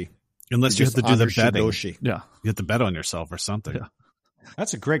Shidoshi. Unless you have to do the betting. Shidoshi. Yeah, you have to bet on yourself or something. Yeah.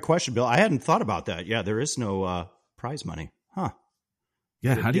 That's a great question, Bill. I hadn't thought about that. Yeah, there is no prize money. Huh.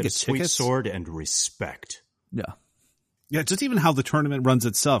 Yeah, how do you get sweet tickets? Sword and respect. Yeah. Yeah, just even how the tournament runs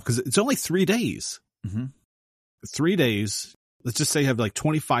itself, because it's only 3 days. Mm-hmm. 3 days. Let's just say you have like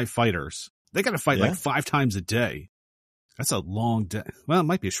 25 fighters. They got to fight like 5 times a day. That's a long day. Well, it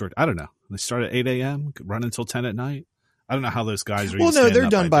might be a short. I don't know. They start at 8 a.m., run until 10 at night. I don't know how those guys are. Well, no, they're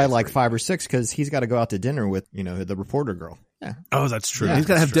done by like 5 or 6 because he's got to go out to dinner with, the reporter girl. Yeah. Oh, that's true. Yeah, he's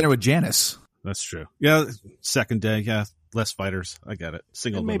got to have dinner with Janice. That's true. Yeah. Second day. Yeah. Less fighters. I get it.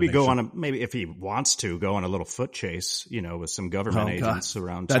 Single. Maybe maybe if he wants to go on a little foot chase, with some government agents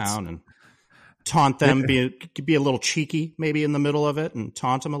around town and taunt them, be a little cheeky, maybe in the middle of it and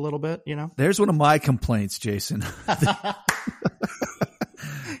taunt them a little bit, There's one of my complaints, Jason. That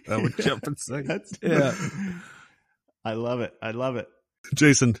would jump in seconds. Yeah. I love it.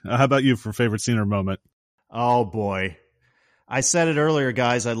 Jason, how about you for favorite scene or moment? Oh boy. I said it earlier,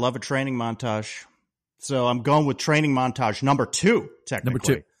 guys. I love a training montage. So I'm going with training montage number 2,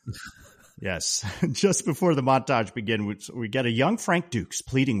 technically. Number 2. Yes. Just before the montage begins, we get a young Frank Dukes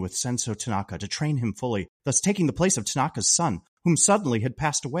pleading with Senso Tanaka to train him fully, thus taking the place of Tanaka's son, whom suddenly had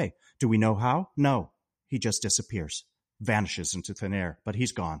passed away. Do we know how? No. He just disappears, vanishes into thin air, but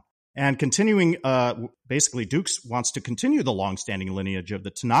he's gone. And continuing, basically, Dukes wants to continue the long-standing lineage of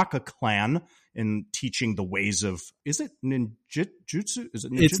the Tanaka clan in teaching the ways of, is it ninjutsu? Is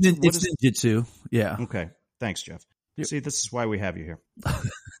it ninjutsu? It's ninjutsu, yeah. Okay, thanks, Jeff. See, this is why we have you here.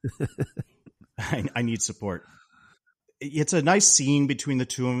 I need support. It's a nice scene between the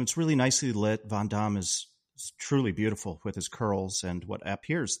two of them. It's really nicely lit. Van Damme is truly beautiful with his curls and what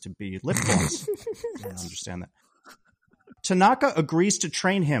appears to be lip gloss. I don't understand that. Tanaka agrees to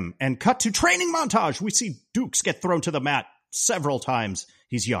train him and cut to training montage. We see Dukes get thrown to the mat several times.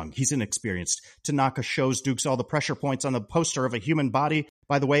 He's young. He's inexperienced. Tanaka shows Dukes all the pressure points on the poster of a human body.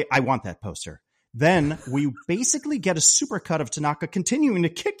 By the way, I want that poster. Then we basically get a supercut of Tanaka continuing to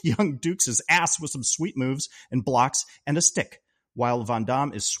kick young Dukes' ass with some sweet moves and blocks and a stick, while Van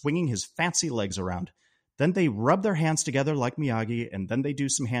Damme is swinging his fancy legs around. Then they rub their hands together like Miyagi, and then they do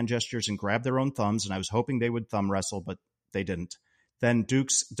some hand gestures and grab their own thumbs, and I was hoping they would thumb wrestle, but they didn't. Then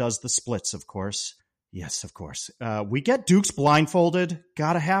Dukes does the splits, of course. Yes, of course. We get Dukes blindfolded.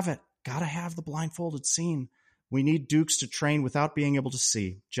 Gotta have it. Gotta have the blindfolded scene. We need Dukes to train without being able to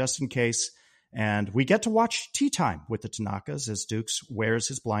see, just in case. And we get to watch tea time with the Tanakas as Dukes wears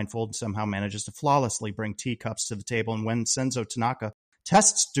his blindfold and somehow manages to flawlessly bring teacups to the table. And when Senso Tanaka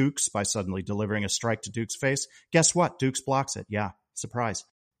tests Dukes by suddenly delivering a strike to Dukes' face. Guess what? Dukes blocks it. Yeah, surprise.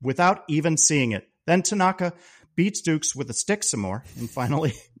 Without even seeing it. Then Tanaka beats Dukes with a stick some more. And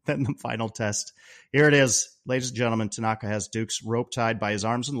finally, then the final test. Here it is. Ladies and gentlemen, Tanaka has Dukes rope tied by his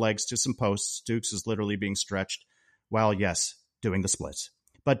arms and legs to some posts. Dukes is literally being stretched while, yes, doing the splits.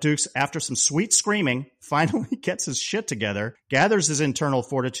 But Dukes, after some sweet screaming, finally gets his shit together, gathers his internal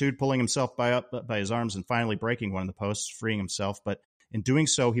fortitude, pulling himself by his arms and finally breaking one of the posts, freeing himself. But in doing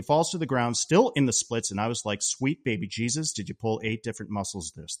so, he falls to the ground, still in the splits, and I was like, sweet baby Jesus, did you pull 8 different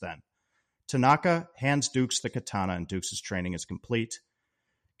muscles this then? Tanaka hands Dukes the katana, and Dukes' training is complete.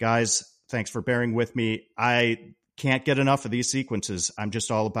 Guys, thanks for bearing with me. I can't get enough of these sequences. I'm just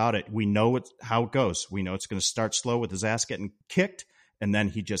all about it. We know how it goes. We know it's going to start slow with his ass getting kicked, and then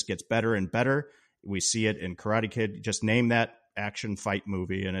he just gets better and better. We see it in Karate Kid. Just name that action fight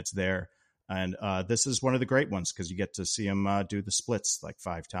movie, and it's there. And this is one of the great ones because you get to see him do the splits like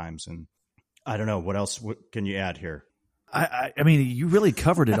 5 times. And I don't know, what else can you add here? I mean, you really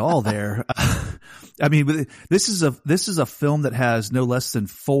covered it all there. I mean, this is a film that has no less than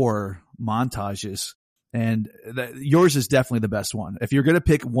 4 montages, and yours is definitely the best one. If you're going to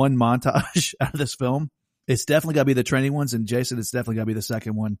pick one montage out of this film, it's definitely got to be the training ones. And Jason, it's definitely got to be the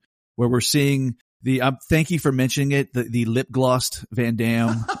second one where we're seeing thank you for mentioning it, the lip glossed Van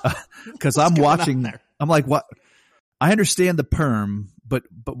Damme, because I'm watching. I'm like, what? I understand the perm, but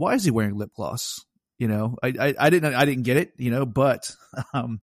why is he wearing lip gloss? You know, I didn't get it, you know, but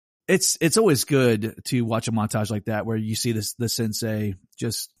it's always good to watch a montage like that where you see the sensei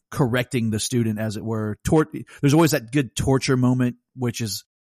just correcting the student, as it were. There's always that good torture moment, which is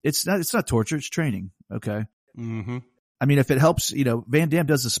it's not torture, it's training. Okay. Mm-hmm. I mean, if it helps, you know, Van Damme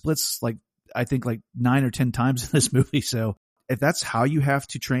does the splits I think 9 or 10 times in this movie. So if that's how you have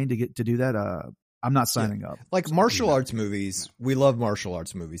to train to get to do that, I'm not signing up. Like martial arts movies, we love martial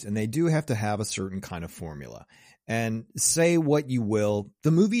arts movies, and they do have to have a certain kind of formula. And say what you will,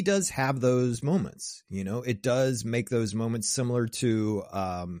 the movie does have those moments. You know, it does make those moments similar to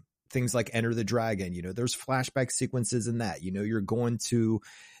things like Enter the Dragon. You know, there's flashback sequences in that. You know, you're going to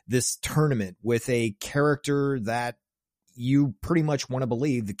this tournament with a character that you pretty much want to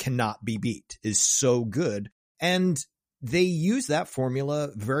believe that cannot be beat, is so good. And they use that formula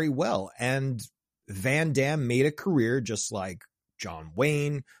very well. And Van Damme made a career just like John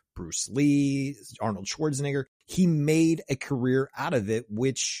Wayne, Bruce Lee, Arnold Schwarzenegger. He made a career out of it,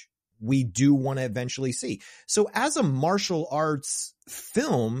 which we do want to eventually see. So as a martial arts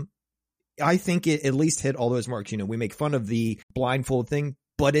film, I think it at least hit all those marks. You know, we make fun of the blindfold thing,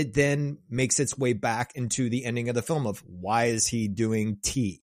 but it then makes its way back into the ending of the film of why is he doing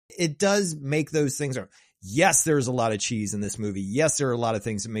tea? It does make those things. Yes, there's a lot of cheese in this movie. Yes, there are a lot of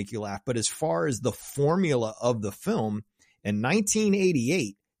things that make you laugh. But as far as the formula of the film, in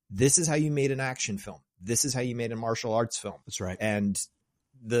 1988, this is how you made an action film. This is how you made a martial arts film. That's right. And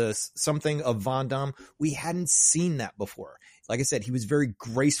something of Van Damme, we hadn't seen that before. Like I said, he was very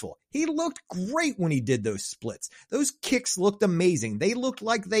graceful. He looked great when he did those splits. Those kicks looked amazing. They looked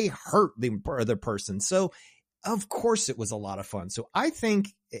like they hurt the other person. So of course it was a lot of fun. So I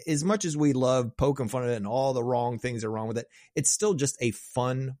think as much as we love poking fun at it and all the wrong things that are wrong with it, it's still just a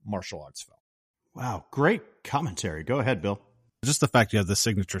fun martial arts film. Wow. Great commentary. Go ahead, Bill. Just the fact you have the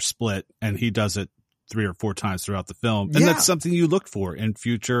signature split and he does it 3 or 4 times throughout the film. And that's something you look for in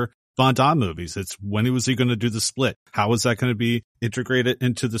future Van Damme movies. It's when was he going to do the split? How is that going to be integrated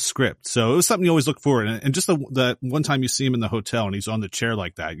into the script? So it was something you always look for. And just that one time you see him in the hotel and he's on the chair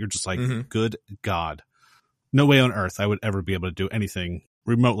like that, you're just like, good God. No way on earth I would ever be able to do anything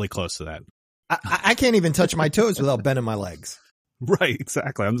remotely close to that. I can't even touch my toes without bending my legs. Right,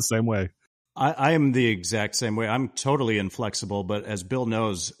 exactly. I'm the same way. I am the exact same way. I'm totally inflexible, but as Bill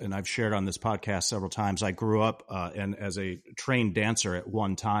knows, and I've shared on this podcast several times, I grew up and as a trained dancer at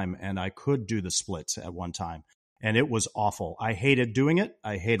one time, and I could do the splits at one time, and it was awful. I hated doing it.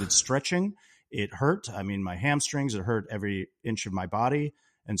 I hated stretching. It hurt. I mean, my hamstrings, it hurt every inch of my body.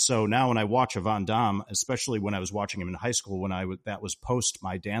 And so now when I watch a Van Damme, especially when I was watching him in high school, that was post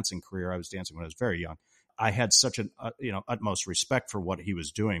my dancing career, I was dancing when I was very young. I had such an utmost respect for what he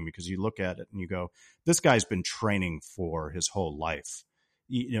was doing, because you look at it and you go, this guy's been training for his whole life,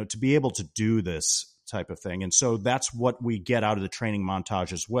 to be able to do this type of thing. And so that's what we get out of the training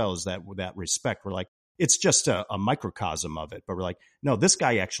montage as well, is that respect. We're like, it's just a microcosm of it, but we're like, no, this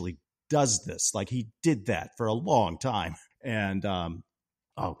guy actually does this. Like, he did that for a long time. And,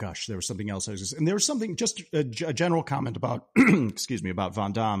 oh gosh, there was something else. And there was something, just a general comment about, about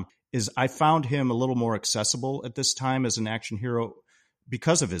Van Damme, is I found him a little more accessible at this time as an action hero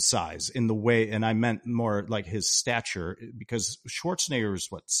because of his size in the way, and I meant more like his stature, because Schwarzenegger is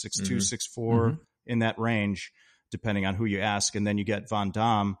what, 6'2", 6'4", in that range, depending on who you ask. And then you get Van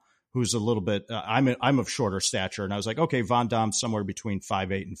Damme, who's a little bit, I'm of shorter stature. And I was like, okay, Van Damme's somewhere between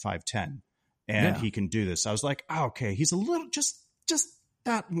 5'8" and 5'10", and he can do this. I was like, oh, okay, he's a little, just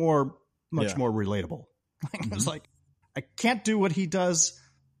that much more relatable. Like, I was like, I can't do what he does,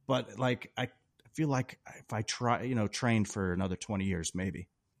 but like, I feel like if I trained for another 20 years, maybe.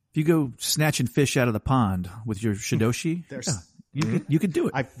 If you go snatching fish out of the pond with your Shidoshi, you could do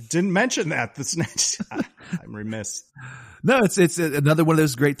it. I didn't mention that. The snatch. I'm remiss. No, it's another one of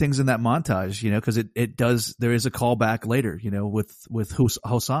those great things in that montage, because it does. There is a callback later, with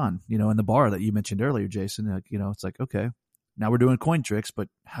Hosan, in the bar that you mentioned earlier, Jason. It's like, okay, now we're doing coin tricks, but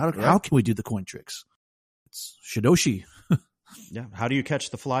how can we do the coin tricks? It's Shidoshi. Yeah. How do you catch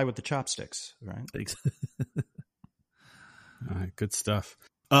the fly with the chopsticks? Right. All right. Good stuff.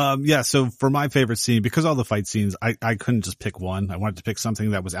 So for my favorite scene, because all the fight scenes, I couldn't just pick one. I wanted to pick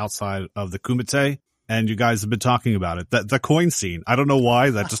something that was outside of the Kumite, and you guys have been talking about it. The coin scene. I don't know why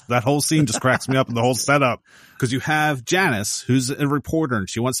that whole scene just cracks me up, and the whole setup, because you have Janice, who's a reporter, and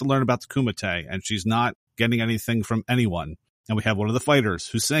she wants to learn about the Kumite, and she's not getting anything from anyone. And we have one of the fighters,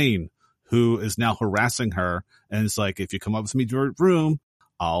 Hussein, who is now harassing her, and it's like, if you come up with me to her room,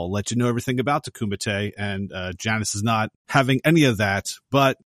 I'll let you know everything about the Kumite. And Janice is not having any of that,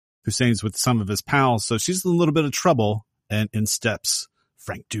 but Hussein's with some of his pals, so she's in a little bit of trouble. And in steps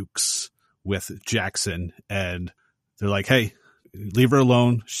Frank Dukes with Jackson, and they're like, "Hey, leave her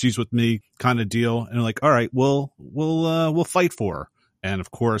alone. She's with me," kind of deal. And they're like, "All right, we'll fight for her." And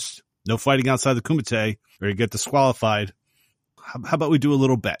of course, no fighting outside the Kumite, or you get disqualified. How about we do a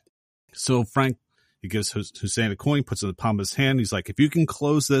little bet? So Frank, he gives Hussein a coin, puts it in the palm of his hand. He's like, "If you can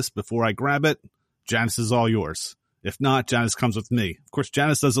close this before I grab it, Janice is all yours. If not, Janice comes with me." Of course,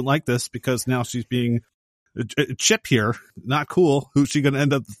 Janice doesn't like this, because now she's being a chip here. Not cool. Who's she going to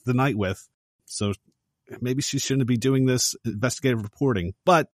end up the night with? So maybe she shouldn't be doing this investigative reporting.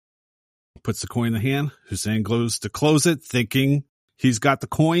 But puts the coin in the hand. Hussein goes to close it, thinking he's got the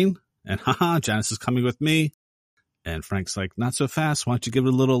coin. And Janice is coming with me. And Frank's like, "Not so fast. Why don't you give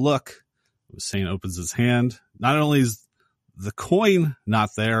it a little look?" Hussein opens his hand. Not only is the coin not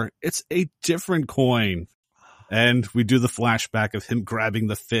there, it's a different coin. And we do the flashback of him grabbing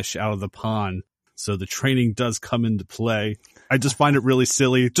the fish out of the pond. So the training does come into play. I just find it really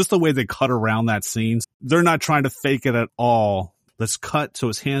silly, just the way they cut around that scene. They're not trying to fake it at all. Let's cut so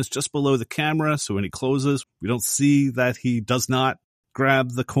his hand's just below the camera, so when he closes, we don't see that he does not grab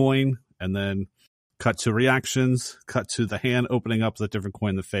the coin. And then cut to reactions, cut to the hand opening up the different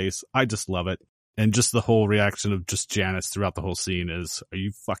coin in the face. I just love it. And just the whole reaction of just Janice throughout the whole scene is, are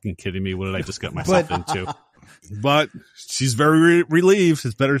you fucking kidding me? What did I just get myself into? But she's very relieved.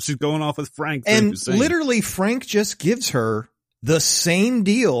 It's better she's going off with Frank. And literally, Frank just gives her the same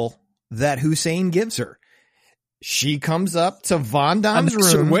deal that Hussein gives her. She comes up to Van Damme's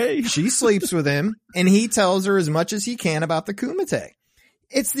room. She sleeps with him, and he tells her as much as he can about the Kumite.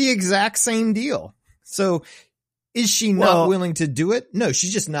 It's the exact same deal. So is she not willing to do it? No,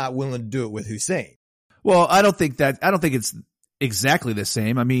 she's just not willing to do it with Hussein. Well, I don't think it's exactly the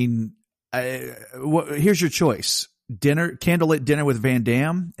same. I mean, here's your choice: candlelit dinner with Van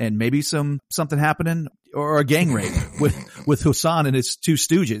Damme, and maybe something happening, or a gang rape with Hassan and his two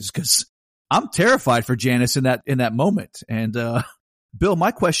stooges. Because I'm terrified for Janice in that moment. And Bill,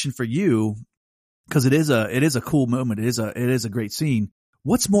 my question for you, because it is a cool moment, it is a great scene.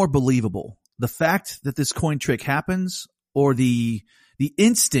 What's more believable? The fact that this coin trick happens, or the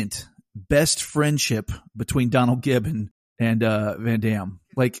instant best friendship between Donald Gibb and Van Damme?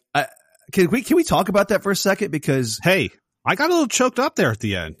 Like, can we talk about that for a second? Because hey, I got a little choked up there at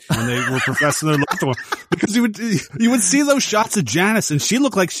the end when they were professing their loved one, because you would see those shots of Janice, and she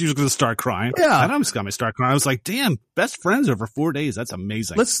looked like she was going to start crying. Yeah, I almost got me start crying. I was like, damn, best friends over 4 days. That's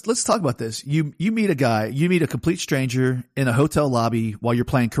amazing. Let's talk about this. You meet a complete stranger in a hotel lobby while you're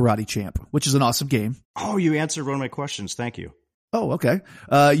playing Karate Champ, which is an awesome game. Oh, you answered one of my questions. Thank you. Oh, okay.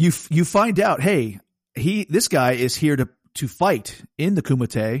 You find out, hey, this guy is here to fight in the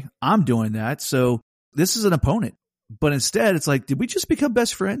Kumite. I'm doing that. So this is an opponent. But instead, it's like, did we just become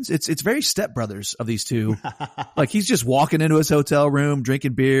best friends? It's very Step Brothers of these two. Like, he's just walking into his hotel room,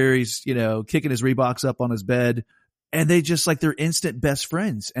 drinking beer. He's, kicking his Reeboks up on his bed, and they just like, they're instant best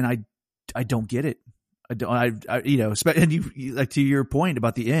friends. And I don't get it. And you like, to your point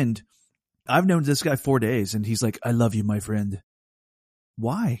about the end, I've known this guy 4 days, and he's like, "I love you, my friend."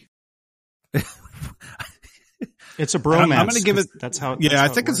 Why? It's a bromance. I'm going to give it. That's how. I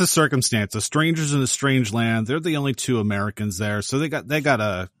think it's a circumstance. The strangers in a strange land. They're the only two Americans there, so they got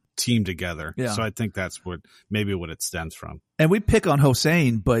a team together. Yeah. So I think that's what it stems from. And we pick on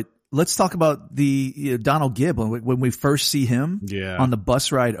Hossein, but let's talk about the Donald Gibb when we first see him on the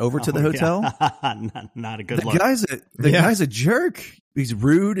bus ride over to the hotel. Yeah. not a good look. The guy's a jerk. He's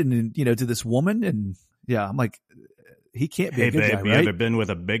rude and to this woman, and I'm like, he can't be a good babe, guy, right? You ever been with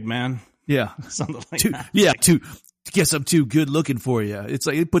a big man? Yeah, something like that. Guess I'm too good looking for you. It's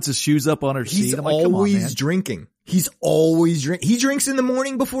like he puts his shoes up on her seat. He's I'm like, always drinking. He's always drinking. He drinks in the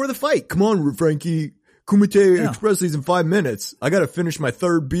morning before the fight. Come on, Frankie. Kumite Express leaves in 5 minutes. I got to finish my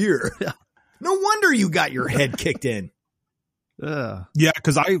third beer. Yeah. No wonder you got your head kicked in. Yeah,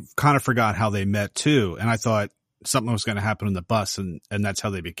 because I kind of forgot how they met too, and I thought something was going to happen on the bus, and that's how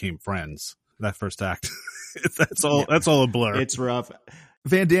they became friends. That first act. That's all a blur. It's rough.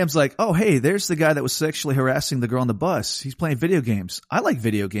 Van Damme's like, oh, hey, there's the guy that was sexually harassing the girl on the bus. He's playing video games. I like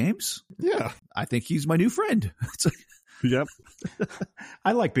video games. Yeah. I think he's my new friend. It's like, yep.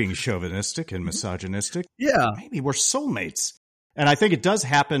 I like being chauvinistic and misogynistic. Yeah. Maybe we're soulmates. And I think it does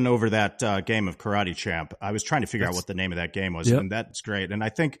happen over that game of Karate Champ. I was trying to figure out what the name of that game was, and that's great. And I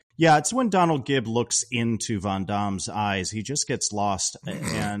think, it's when Donald Gibb looks into Van Damme's eyes. He just gets lost,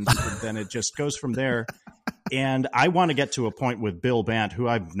 and then it just goes from there. And I want to get to a point with Bill Bant, who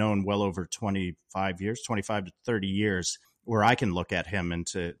I've known well over 25 to 30 years, where I can look at him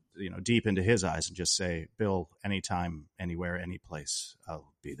into, deep into his eyes and just say, Bill, anytime, anywhere, any place,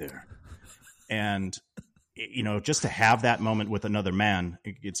 I'll be there. And just to have that moment with another man,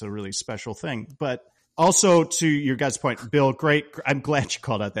 it's a really special thing. But also, to your guys' point, Bill, great. I'm glad you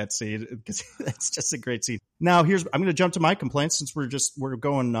called out that scene because that's just a great scene. Now, I'm going to jump to my complaints since we're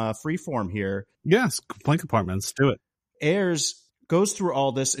going free form here. Yes, complaint compartment. Let's do it. Ayers goes through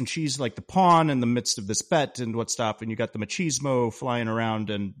all this, and she's like the pawn in the midst of this bet and what's stuff. And you got the machismo flying around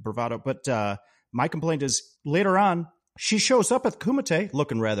and bravado. But my complaint is later on, she shows up at the Kumite,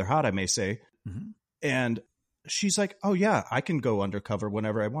 looking rather hot, I may say. Mm-hmm. And she's like, oh, yeah, I can go undercover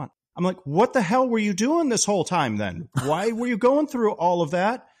whenever I want. I'm like, what the hell were you doing this whole time then? Why were you going through all of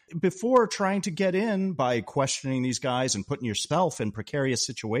that before trying to get in by questioning these guys and putting yourself in precarious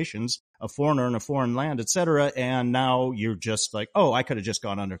situations, a foreigner in a foreign land, et cetera? And now you're just like, oh, I could have just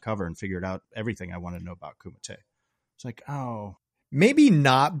gone undercover and figured out everything I want to know about Kumite. It's like, oh. Maybe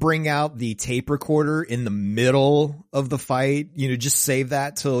not bring out the tape recorder in the middle of the fight. Just save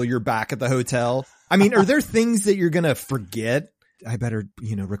that till you're back at the hotel. I mean, are there things that you're going to forget? I better,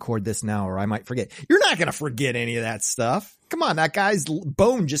 record this now or I might forget. You're not going to forget any of that stuff. Come on, that guy's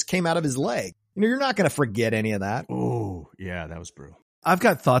bone just came out of his leg. You're not going to forget any of that. Oh, yeah, that was brutal. I've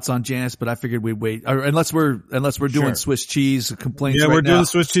got thoughts on Janice, but I figured we'd wait unless we're doing Swiss cheese complaints. Yeah, right we're now. doing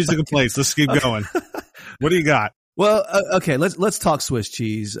Swiss cheese and complaints. Let's keep going. What do you got? Well, okay, let's talk Swiss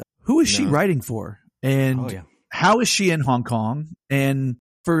cheese. Who is she writing for? And how is she in Hong Kong? And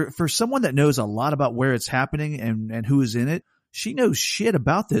for someone that knows a lot about where it's happening and who is in it, she knows shit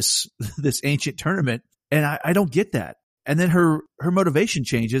about this ancient tournament. And I don't get that. And then her motivation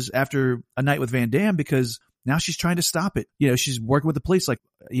changes after a night with Van Damme because now she's trying to stop it. She's working with the police like,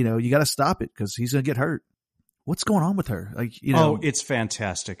 you got to stop it because he's going to get hurt. What's going on with her? Like, Oh, it's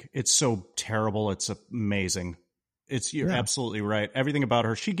fantastic. It's so terrible. It's amazing. You're absolutely right. Everything about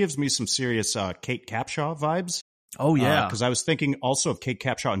her. She gives me some serious Kate Capshaw vibes. Oh, yeah. Because I was thinking also of Kate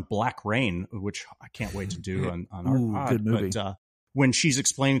Capshaw in Black Rain, which I can't wait to do on our pod. Good movie. But when she's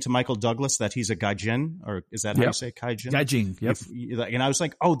explaining to Michael Douglas that he's a gaijin, or is that how you say gaijin? Gaijin, yep. And I was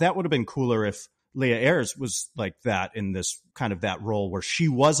like, oh, that would have been cooler if Leah Ayres was like that in this kind of that role where she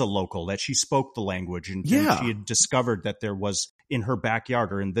was a local, that she spoke the language and she had discovered that there was in her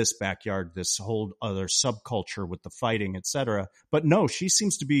backyard or in this backyard, this whole other subculture with the fighting, etc. But no, she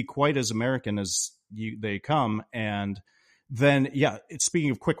seems to be quite as American as they come. And then,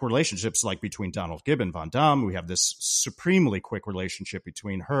 speaking of quick relationships, like between Donald Gibb and Van Damme, we have this supremely quick relationship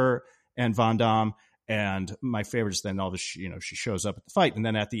between her and Van Damme. And my favorite is then all this, she shows up at the fight. And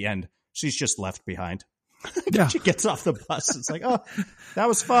then at the end, she's just left behind. She gets off the bus. It's like, oh, that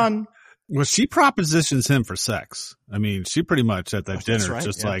was fun. Well, she propositions him for sex. I mean, she pretty much at that dinner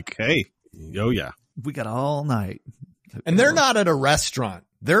like, hey, we got all night. And they're not at a restaurant.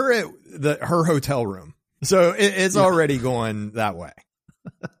 They're at her hotel room. So it's already going that way.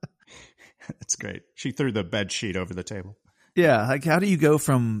 That's great. She threw the bed sheet over the table. Yeah. Like, how do you go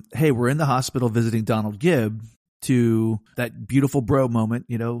from, hey, we're in the hospital visiting Donald Gibb to that beautiful bro moment,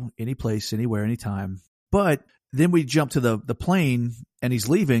 any place, anywhere, anytime. But then we jump to the plane and he's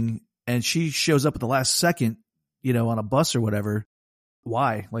leaving and she shows up at the last second, on a bus or whatever.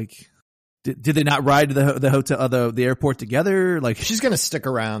 Why? Like, Did they not ride to the hotel, the airport together? Like, She's going to stick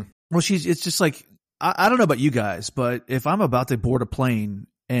around. well, it's just like, I don't know about you guys, but if I'm about to board a plane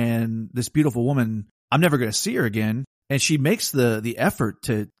and this beautiful woman, I'm never going to see her again, and she makes the effort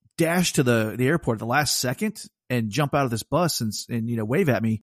to dash to the airport at the last second and jump out of this bus and wave at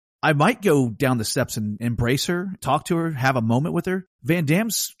me, I might go down the steps and embrace her, talk to her, have a moment with her. Van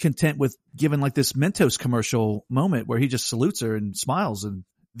Damme's content with giving like this Mentos commercial moment where he just salutes her and smiles, and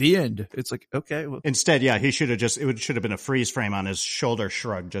the end. It's like, okay. Well. Instead, yeah, he should have been a freeze frame on his shoulder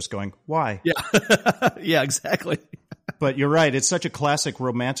shrug, just going, why? Yeah. Yeah, exactly. But you're right. It's such a classic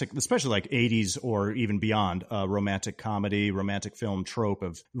romantic, especially like 80s or even beyond, romantic comedy, romantic film trope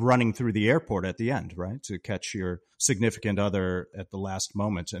of running through the airport at the end, right? To catch your significant other at the last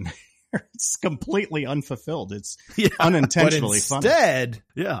moment. And it's completely unfulfilled. It's unintentionally funny. Instead,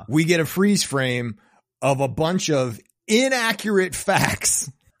 Yeah. we get a freeze frame of a bunch of inaccurate facts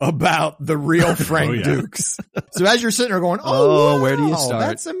about the real Frank Dukes. So as you're sitting there going, oh, wow, where do you start?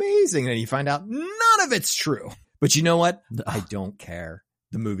 That's amazing. And you find out none of it's true. But you know what? I don't care.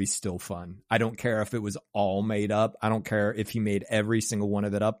 The movie's still fun. I don't care if it was all made up. I don't care if he made every single one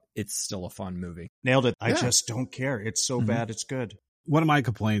of it up. It's still a fun movie. Nailed it. I just don't care. It's so bad. It's good. One of my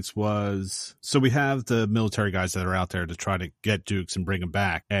complaints was, so we have the military guys that are out there to try to get Dukes and bring him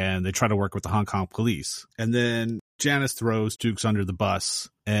back, and they try to work with the Hong Kong police. And then Janice throws Dukes under the bus.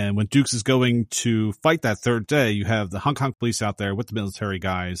 And when Dukes is going to fight that third day, you have the Hong Kong police out there with the military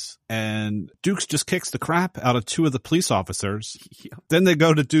guys, and Dukes just kicks the crap out of two of the police officers. Yeah. Then they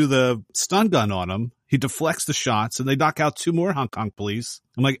go to do the stun gun on him. He deflects the shots, and they knock out two more Hong Kong police.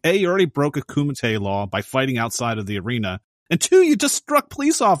 I'm like, A, you already broke a Kumite law by fighting outside of the arena. And two, you just struck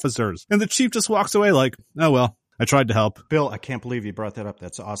police officers. And the chief just walks away like, oh, well, I tried to help. Bill, I can't believe you brought that up.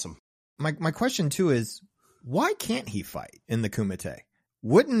 That's awesome. My question, too, is why can't he fight in the Kumite?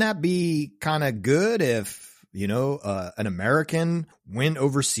 Wouldn't that be kind of good if, an American went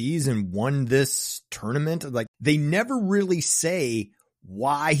overseas and won this tournament? Like, they never really say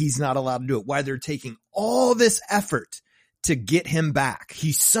why he's not allowed to do it, why they're taking all this effort to get him back.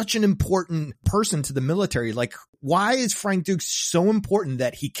 He's such an important person to the military. Like, why is Frank Dukes so important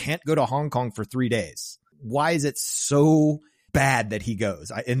that he can't go to Hong Kong for 3 days? Why is it so bad that he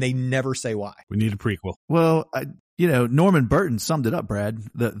goes? And they never say why. We need a prequel. Well, Norman Burton summed it up, Brad.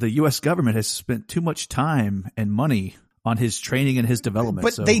 The U.S. government has spent too much time and money on his training and his development.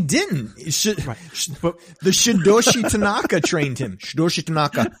 But they didn't. But the Shidoshi Tanaka trained him. Shidoshi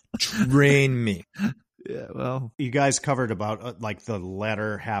Tanaka, train me. Yeah, well, you guys covered about like the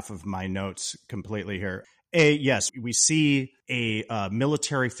latter half of my notes completely here. Yes, we see a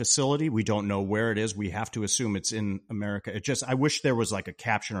military facility. We don't know where it is. We have to assume it's in America. I wish there was like a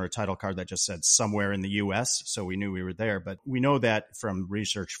caption or a title card that just said somewhere in the U.S. so we knew we were there. But we know that from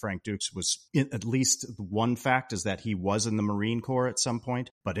research, Frank Dukes was at least one fact is that he was in the Marine Corps at some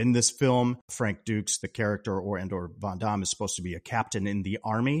point. But in this film, Frank Dukes, the character, or Van Damme, is supposed to be a captain in the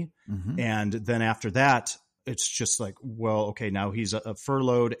Army. Mm-hmm. And then after that, it's just like, well, okay, now he's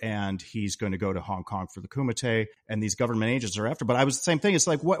furloughed and he's going to go to Hong Kong for the Kumite, and these government agents are after. But I was the same thing. It's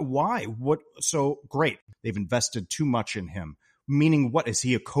like, what? Why? What? So great. They've invested too much in him. Meaning, what? Is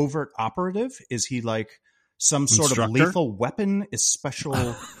he a covert operative? Is he like some sort of lethal weapon? Is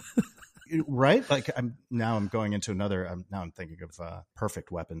special? Right? Like I'm going into another. Now I'm thinking of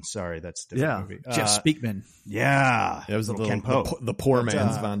Perfect Weapon. Sorry, that's a different movie. Jeff Speakman. Yeah, it was the poor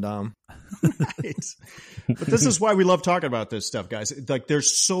man's Van Damme. Right. But this is why we love talking about this stuff, guys. Like,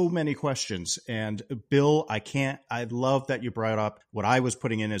 there's so many questions. And Bill, I love that you brought up what I was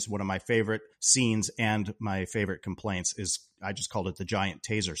putting in as one of my favorite scenes and my favorite complaints is I just called it the giant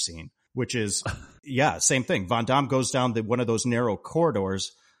taser scene, which is, same thing. Van Damme goes down one of those narrow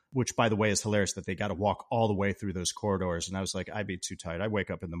corridors, which, by the way, is hilarious that they got to walk all the way through those corridors. And I was like, I'd be too tired. I wake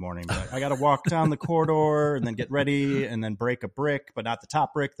up in the morning, but I got to walk down the corridor and then get ready and then break a brick, but not the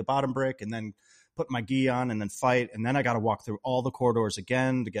top brick, the bottom brick, and then put my gi on and then fight. And then I got to walk through all the corridors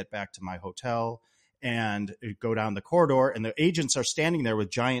again to get back to my hotel and go down the corridor. And the agents are standing there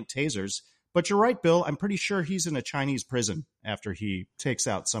with giant tasers. But you're right, Bill. I'm pretty sure he's in a Chinese prison after he takes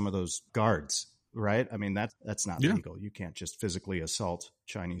out some of those guards. Right? I mean, that's not legal. You can't just physically assault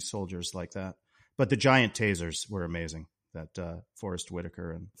Chinese soldiers like that. But the giant tasers were amazing that Forrest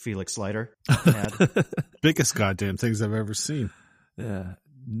Whitaker and Felix Leiter had. Biggest goddamn things I've ever seen. Yeah.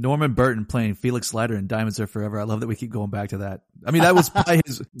 Norman Burton playing Felix Leiter in Diamonds Are Forever. I love that we keep going back to that. I mean, that was probably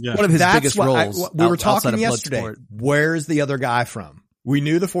one of his biggest roles. We were talking yesterday. Where's the other guy from? We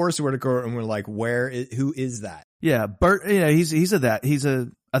knew the Forrest Whitaker, and we're like, who is that? Yeah, Burt. Yeah, he's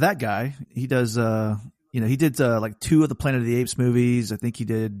that guy. He does he did like 2 of the Planet of the Apes movies. I think he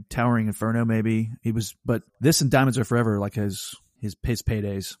did Towering Inferno, maybe. But this and Diamonds Are Forever, like his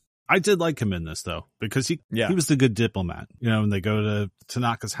paydays. I did like him in this though, because he was the good diplomat. When they go to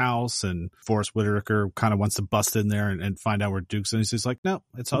Tanaka's house and Forrest Whitaker kind of wants to bust in there and find out where Duke's, and he's just like, no,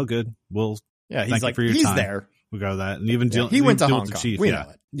 it's all good. He's like, he's time. There. We go to that, and even he went to Hong Kong. Chief. We know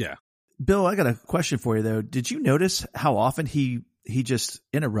it. Yeah. Bill, I got a question for you though. Did you notice how often he just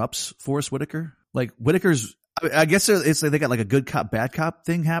interrupts Forrest Whitaker? Like Whitaker's, I guess it's like they got like a good cop, bad cop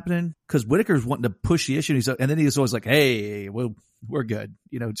thing happening, because Whitaker's wanting to push the issue, and then he's always like, "Hey, we're good,"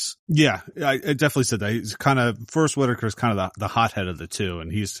 I definitely said that. He's kind of Forrest Whitaker's kind of the hothead of the two,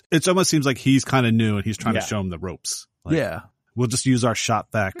 and it almost seems like he's kind of new, and he's trying to show him the ropes. Like, we'll just use our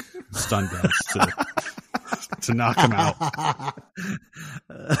shot back stun guns to knock him out.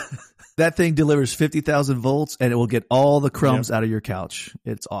 That thing delivers 50,000 volts, and it will get all the crumbs out of your couch.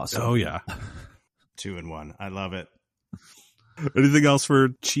 It's awesome. Oh yeah. 2 in 1. I love it. Anything else for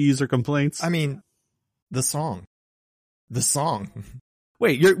cheese or complaints? I mean, the song.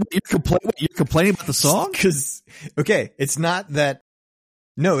 Wait, you're complaining about the song? Because, okay, it's not that.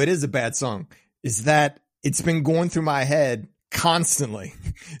 No, it is a bad song. Is that it's been going through my head constantly.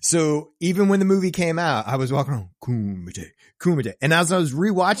 So even when the movie came out, I was walking around, Kumite. And as I was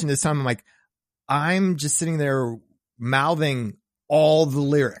rewatching this time, I'm like, I'm just sitting there mouthing all the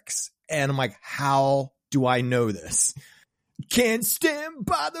lyrics. And I'm like, how do I know this? Can't stand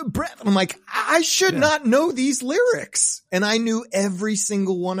by the breath. And I'm like, I should not know these lyrics. And I knew every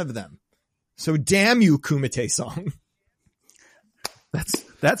single one of them. So damn you, Kumite song.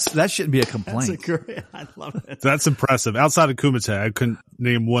 That shouldn't be a complaint. I love it. That's impressive. Outside of Kumite, I couldn't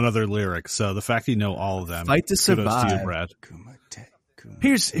name one other lyric. So the fact you know all of them. Fight to survive. To you, Brad.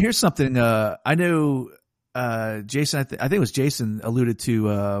 Kumite. Here's something. I know. Jason, I think it was Jason alluded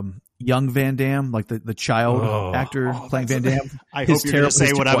to young Van Damme, like the child actor playing Van Damme. I hope you're going to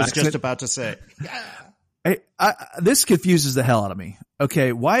say what I was just about to say. This confuses the hell out of me.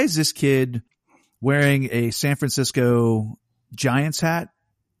 Okay, why is this kid wearing a San Francisco Giants hat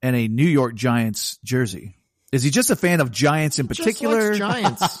and a New York Giants jersey? Is he just a fan of Giants in particular? Just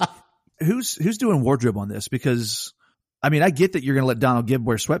likes Giants. Who's doing wardrobe on this? Because I mean, I get that you're going to let Donald Gibb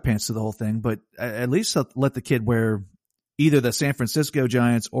wear sweatpants to the whole thing, but at least let the kid wear either the San Francisco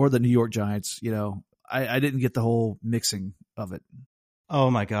Giants or the New York Giants. I didn't get the whole mixing of it. Oh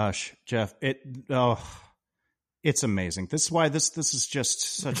my gosh, Jeff! It's amazing. This is why this is just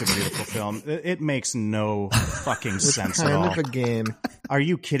such a beautiful film. It makes no fucking sense at all. Kind of a game. Are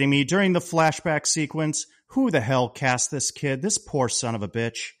you kidding me? During the flashback sequence, who the hell cast this kid? This poor son of a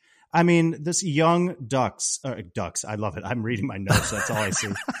bitch. I mean, this young Ducks. I love it. I'm reading my notes. That's all I see.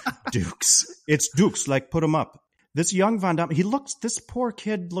 Dukes. It's Dukes. Like, put him up. This young Van Damme, this poor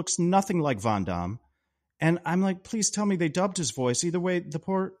kid looks nothing like Van Damme. And I'm like, please tell me they dubbed his voice. Either way, the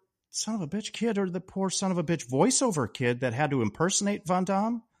poor son of a bitch kid or the poor son of a bitch voiceover kid that had to impersonate Van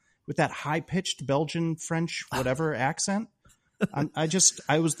Damme with that high-pitched Belgian, French, whatever accent.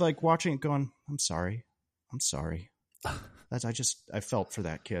 I was like watching it going, I'm sorry. I felt for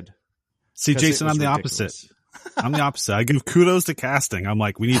that kid. See, Jason, I'm the opposite. I'm the opposite. I give kudos to casting. I'm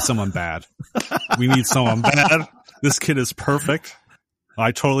like, we need someone bad. This kid is perfect.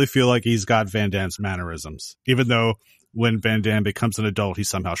 I totally feel like he's got Van Damme's mannerisms, even though when Van Damme becomes an adult, he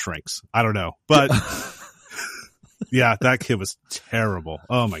somehow shrinks. I don't know. But yeah, that kid was terrible.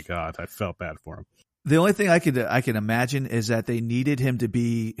 Oh my God. I felt bad for him. The only thing I can imagine is that they needed him to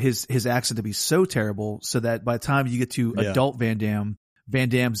be his accent to be so terrible so that by the time you get to adult Van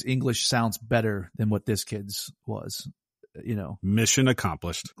Damme's English sounds better than what this kid's was. Mission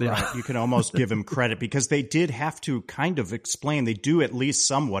accomplished. Right. You can almost give him credit because they did have to kind of explain. They do at least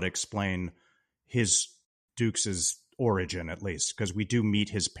somewhat explain his Dukes' origin, at least, because we do meet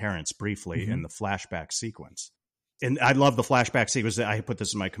his parents briefly in the flashback sequence. And I love the flashback sequence. I put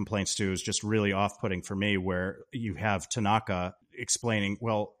this in my complaints too. It's just really off-putting for me where you have Tanaka explaining,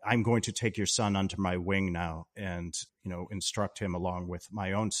 well, I'm going to take your son under my wing now and, instruct him along with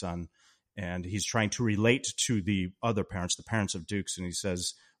my own son. And he's trying to relate to the other parents, the parents of Dukes. And he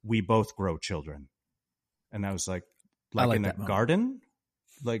says, we both grow children. And I was like in a garden,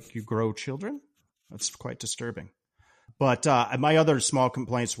 like you grow children. That's quite disturbing. But my other small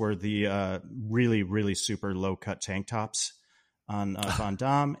complaints were the really, really super low-cut tank tops on Van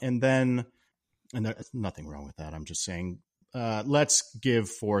Damme. And there's nothing wrong with that. I'm just saying, let's give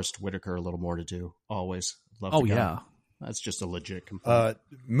Forrest Whitaker a little more to do. Always. Love the guy. Yeah. That's just a legit complaint.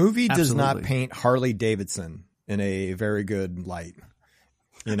 Movie does not paint Harley Davidson in a very good light.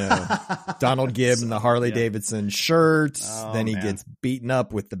 You know, Donald Gibb in the Harley Davidson shirt. Then he gets beaten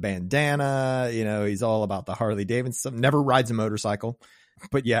up with the bandana. You know, he's all about the Harley Davidson. Never rides a motorcycle.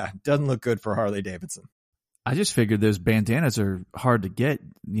 But yeah, doesn't look good for Harley Davidson. I just figured those bandanas are hard to get,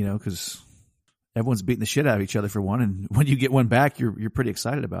 you know, because everyone's beating the shit out of each other for one. And when you get one back, you're pretty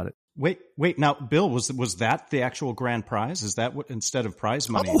excited about it. Wait. Now, Bill, was that the actual grand prize? Is that what, instead of prize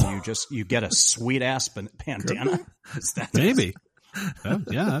money, you get a sweet ass bandana? Is that maybe?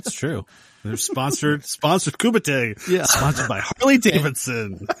 Yeah, that's true. They're sponsored Kumite. Yeah, sponsored by Harley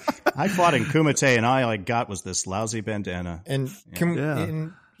Davidson. I fought in Kumite, and all I got was this lousy bandana. And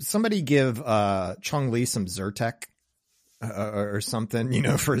can somebody give Chong Li some Zyrtec or something? You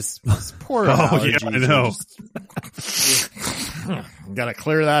know, for his poor allergies. Yeah, I know. Got to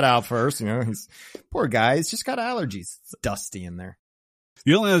clear that out first. You know, he's poor guy. He's just got allergies. It's dusty in there.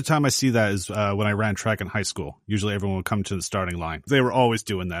 The only other time I see that is when I ran track in high school. Usually everyone would come to the starting line. They were always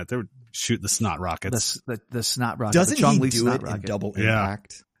doing that. They would shoot the snot rockets. The snot rocket. Doesn't he do it in Double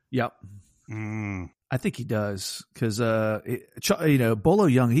Impact? Yep. I think he does because you know, Bolo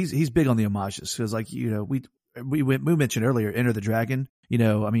Young, he's big on the homages because, like, you know, we mentioned earlier Enter the Dragon. You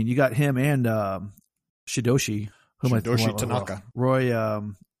know, I mean, you got him and Shidoshi Tanaka. Roy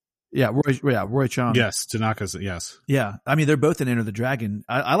Chong. Yes, Tanaka's, yes. Yeah, I mean, they're both in Enter the Dragon.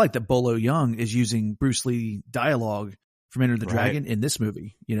 I like that Bolo Young is using Bruce Lee dialogue from Enter the Dragon in this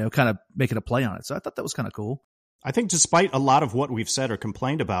movie, you know, kind of making a play on it. So I thought that was kind of cool. I think despite a lot of what we've said or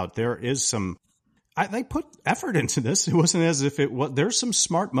complained about, there is some... they put effort into this. It wasn't as if it was... There's some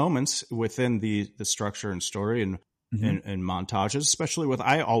smart moments within the structure and story and montages, especially with...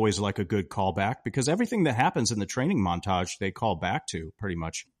 I always like a good callback because everything that happens in the training montage, they call back to pretty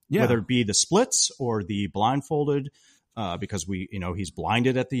much. Yeah. Whether it be the splits or the blindfolded, because he's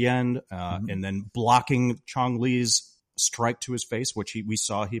blinded at the end, and then blocking Chong Li's strike to his face, which we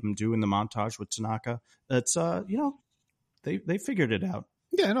saw him do in the montage with Tanaka. It's they figured it out.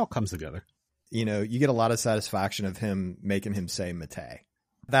 Yeah, it all comes together. You know, you get a lot of satisfaction of him making him say Mate.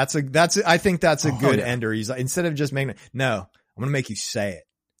 I think that's a good ender. He's like, instead of just making it, no, I'm gonna make you say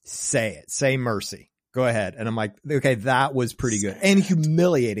it. Say mercy. Go ahead. And I'm like, okay, that was pretty good and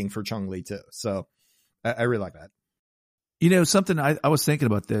humiliating for Chong Li too. So I really like that. You know, something I was thinking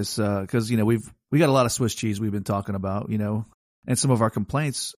about this, cause you know, we got a lot of Swiss cheese we've been talking about, you know, and some of our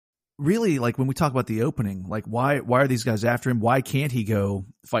complaints really, like when we talk about the opening, like why are these guys after him? Why can't he go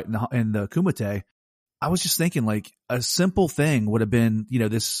fight in the Kumite? I was just thinking like a simple thing would have been, you know,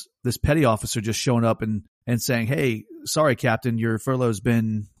 this petty officer just showing up and saying, hey, sorry, Captain, your furlough's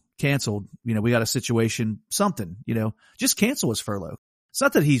been canceled. You know, we got a situation, something, you know, just cancel his furlough. It's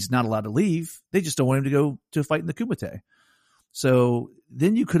not that he's not allowed to leave. They just don't want him to go to fight in the Kumite. So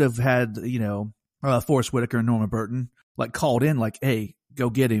then you could have had, you know, Forrest Whitaker and Norman Burton like called in like, hey, go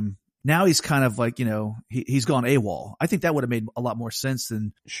get him. Now he's kind of like, you know, he's gone AWOL. I think that would have made a lot more sense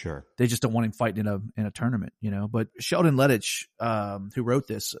than they just don't want him fighting in a tournament, you know. But Sheldon Lettich, who wrote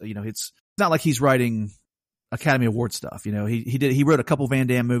this, you know, it's not like he's writing Academy Award stuff. You know, he wrote a couple Van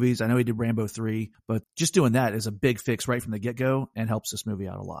Damme movies. I know he did Rambo 3, but just doing that is a big fix right from the get go and helps this movie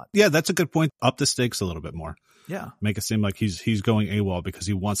out a lot. Yeah, that's a good point. Up the stakes a little bit more. Yeah. Make it seem like he's going AWOL because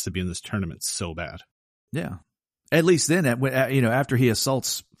he wants to be in this tournament so bad. Yeah. At least then, you know, after he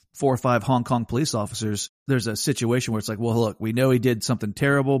assaults 4 or 5 Hong Kong police officers, there's a situation where it's like, well, look, we know he did something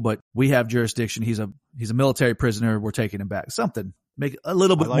terrible, but we have jurisdiction. He's a military prisoner. We're taking him back. Something. Make it a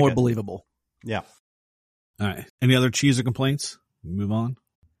little bit more believable. Yeah. All right. Any other cheese or complaints? Move on.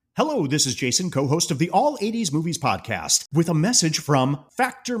 Hello, this is Jason, co-host of the All 80s Movies podcast, with a message from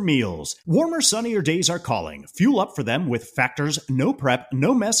Factor Meals. Warmer, sunnier days are calling. Fuel up for them with Factor's no prep,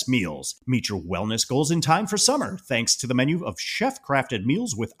 no mess meals. Meet your wellness goals in time for summer, thanks to the menu of chef-crafted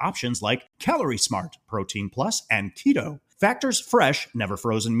meals with options like Calorie Smart, Protein Plus, and Keto. Factor's fresh, never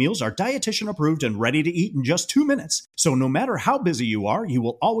frozen meals are dietitian approved and ready to eat in just 2 minutes. So no matter how busy you are, you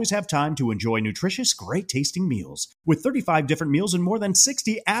will always have time to enjoy nutritious, great tasting meals. With 35 different meals and more than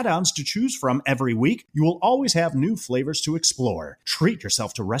 60 add-ons to choose from every week, you will always have new flavors to explore. Treat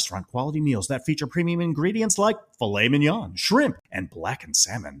yourself to restaurant quality meals that feature premium ingredients like filet mignon, shrimp, and blackened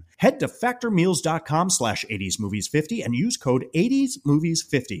salmon. Head to factormeals.com/80smovies50 and use code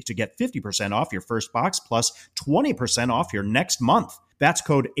 80smovies50 to get 50% off your first box plus 20% off your next month. That's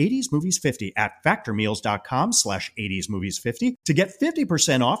code 80smovies50 at factormeals.com/80smovies50 to get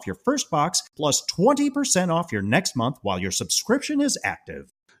 50% off your first box plus 20% off your next month while your subscription is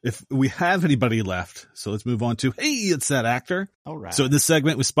active. If we have anybody left, so let's move on to, hey, it's that actor. All right. So in this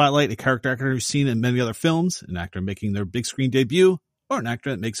segment, we spotlight a character actor who's seen in many other films, an actor making their big screen debut, or an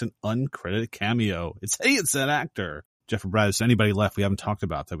actor that makes an uncredited cameo. It's, hey, it's that actor. Jeff or Brad, is there anybody left we haven't talked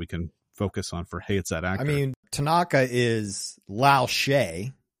about that we can focus on for, hey, it's that actor? I mean, Tanaka is Lao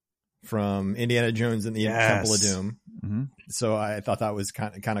She from Indiana Jones and the Temple of Doom. Mm-hmm. So I thought that was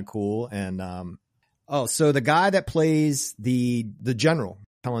kind of cool. And so the guy that plays the general,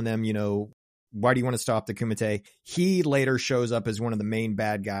 telling them, why do you want to stop the Kumite? He later shows up as one of the main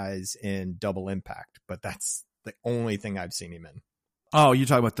bad guys in Double Impact, but that's the only thing I've seen him in. Oh, you're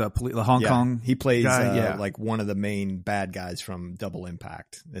talking about the Hong Kong? He plays guy? like one of the main bad guys from Double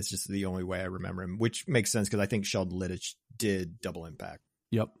Impact. That's just the only way I remember him, which makes sense because I think Sheldon Littich did Double Impact.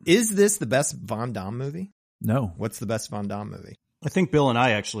 Yep. Is this the best Van Damme movie? No. What's the best Van Damme movie? I think Bill and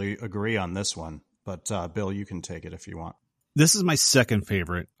I actually agree on this one, but Bill, you can take it if you want. This is my second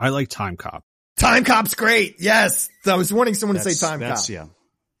favorite. I like Time Cop. Time Cop's great. Yes. I was wanting someone to say Time Cop. Yeah.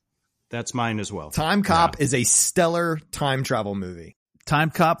 That's mine as well. Time Cop is a stellar time travel movie.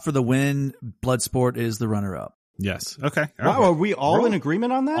 Time Cop for the win. Bloodsport is the runner-up. Yes. Okay. Wow, are we all in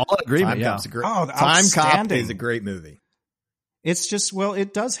agreement on that? All in agreement, Time Cop's a great. Oh, Time Cop outstanding. is a great movie. It's just,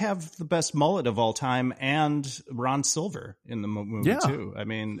 it does have the best mullet of all time and Ron Silver in the movie too. I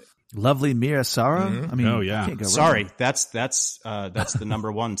mean, lovely Mira Sara. Mm-hmm. I mean, oh yeah. can't go sorry, wrong. that's the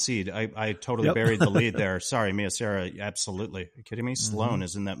number one seed. I totally buried the lead there. Sorry, Mia Sarah. Absolutely. Are you kidding me? Sloane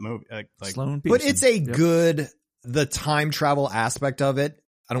is in that movie. Sloane But Peterson. it's a good, the time travel aspect of it.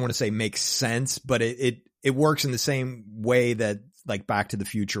 I don't want to say makes sense, but it works in the same way that like Back to the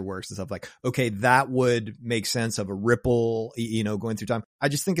Future works and stuff. Like, okay, that would make sense of a ripple, going through time. I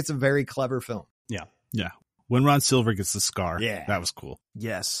just think it's a very clever film. Yeah. Yeah. When Ron Silver gets the scar. Yeah. That was cool.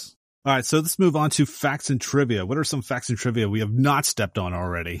 Yes. All right. So let's move on to facts and trivia. What are some facts and trivia we have not stepped on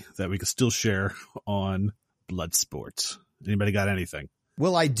already that we can still share on Bloodsport? Anybody got anything?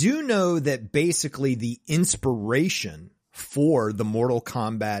 Well, I do know that basically the inspiration for the Mortal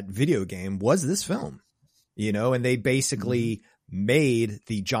Kombat video game was this film, and they basically made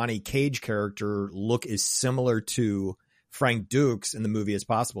the Johnny Cage character look as similar to Frank Dukes in the movie as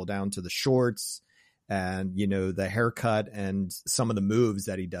possible, down to the shorts and, the haircut and some of the moves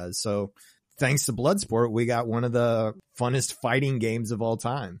that he does. So thanks to Bloodsport, we got one of the funnest fighting games of all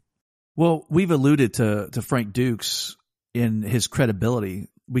time. Well, we've alluded to Frank Dukes in his credibility.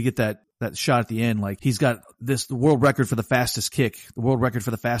 We get that shot at the end, like he's got the world record for the fastest kick, the world record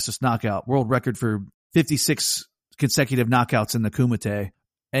for the fastest knockout, world record for 56 consecutive knockouts in the Kumite.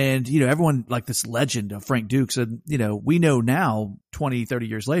 And, everyone like this legend of Frank Dukes. And, we know now 20, 30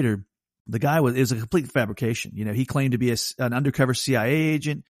 years later, the guy it was a complete fabrication. He claimed to be an undercover CIA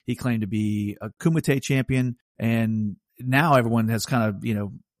agent. He claimed to be a Kumite champion. And now everyone has kind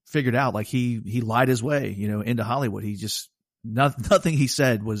of, figured out like he lied his way, into Hollywood. He just, nothing he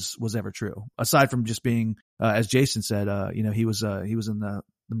said was ever true, aside from just being, as Jason said, he was in the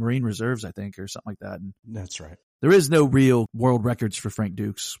Marine Reserves, I think, or something like that. And That's right. there is no real world records for Frank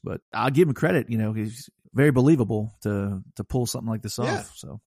Dukes, but I'll give him credit. He's very believable to pull something like this off.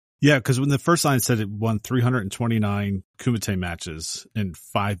 So Yeah, because when the first line said it won 329 Kumite matches in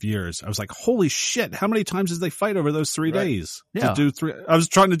 5 years, I was like, holy shit, how many times did they fight over those 3 days? Yeah. To do three. I was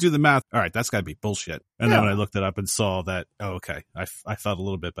trying to do the math. All right, that's got to be bullshit. And then when I looked it up and saw that, oh, okay, I felt a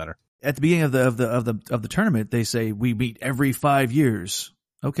little bit better. at the beginning of the tournament, they say we meet every 5 years.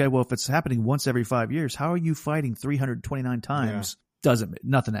 Okay, well, if it's happening once every 5 years, how are you fighting 329 times?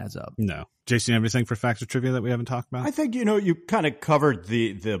 Nothing adds up. No. Jason, everything for facts or trivia that we haven't talked about? I think, you kind of covered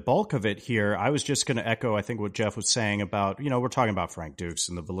the bulk of it here. I was just going to echo, I think, what Jeff was saying about, we're talking about Frank Dukes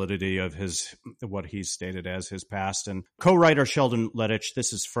and the validity of what he's stated as his past. And co-writer Sheldon Littich,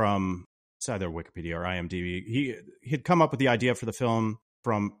 this is from, it's either Wikipedia or IMDb. He had come up with the idea for the film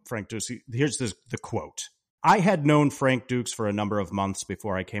from Frank Dukes. Here's the quote. I had known Frank Dukes for a number of months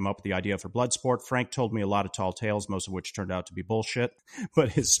before I came up with the idea for Bloodsport. Frank told me a lot of tall tales, most of which turned out to be bullshit.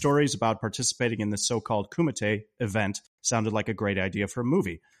 But his stories about participating in this so-called Kumite event sounded like a great idea for a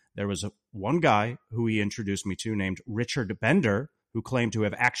movie. There was one guy who he introduced me to named Richard Bender, who claimed to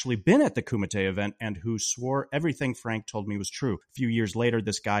have actually been at the Kumite event and who swore everything Frank told me was true. A few years later,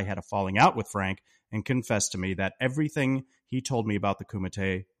 this guy had a falling out with Frank and confessed to me that everything he told me about the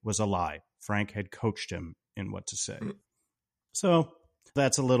Kumite was a lie. Frank had coached him in what to say. So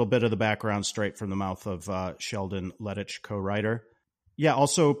that's a little bit of the background straight from the mouth of Sheldon Littich, co-writer. Yeah,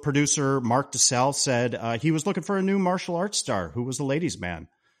 also producer Mark DeSalle said he was looking for a new martial arts star who was a ladies' man.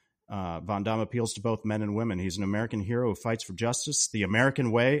 Van Damme appeals to both men and women. He's an American hero who fights for justice, the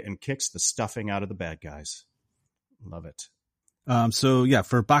American way, and kicks the stuffing out of the bad guys. Love it. So yeah,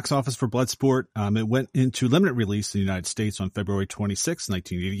 for box office for Bloodsport, it went into limited release in the United States on February 26,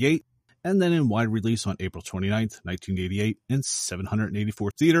 1988. And then in wide release on April 29th, 1988 in 784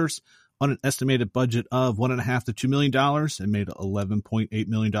 theaters. on an estimated budget of $1.5 to $2 million and made $11.8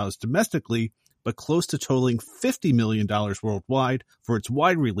 million domestically, but close to totaling $50 million worldwide. For its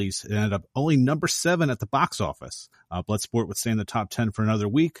wide release, it ended up only number 7 at the box office. Bloodsport would stay in the top 10 for another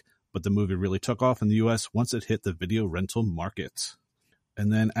week, but the movie really took off in the U.S. once it hit the video rental market.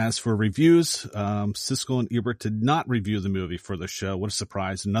 And then as for reviews, Siskel and Ebert did not review the movie for the show. What a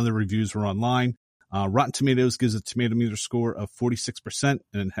surprise. None of the reviews were online. Rotten Tomatoes gives a tomato meter score of 46%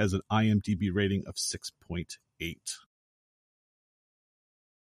 and it has an IMDb rating of 6.8.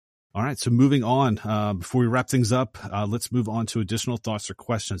 All right, so moving on, before we wrap things up, let's move on to additional thoughts or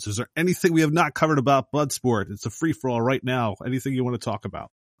questions. Is there anything we have not covered about Bloodsport? It's a free-for-all right now. Anything you want to talk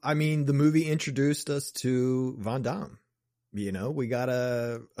about? I mean, the movie introduced us to Van Damme. You know, we got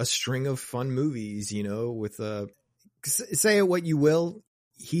a string of fun movies, you know, with say it what you will,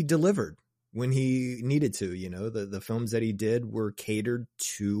 he delivered when he needed to, you know, the films that he did were catered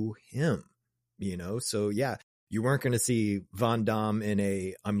to him, you know, so yeah, you weren't going to see Van Damme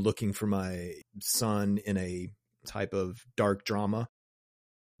in I'm looking for my son in a type of dark drama,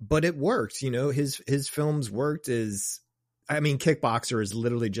 but it worked, you know, his films worked Kickboxer is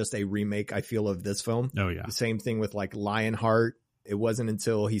literally just a remake, I feel, of this film. Oh, yeah. The same thing with like Lionheart. It wasn't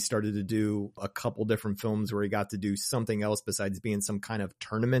until he started to do a couple different films where he got to do something else besides being some kind of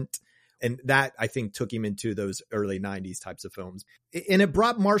tournament. And that, I think, took him into those early 90s types of films. And it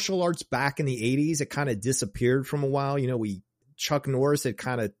brought martial arts back in the 80s. It kind of disappeared from a while. You know, Chuck Norris had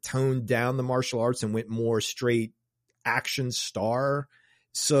kind of toned down the martial arts and went more straight action star.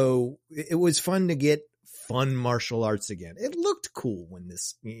 So it was fun to get fun martial arts again. It looked cool when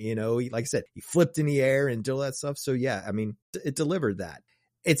this, you know, like I said, he flipped in the air and did all that stuff. So yeah, I mean, it delivered that.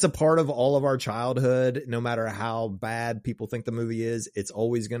 It's a part of all of our childhood. No matter how bad people think the movie is, it's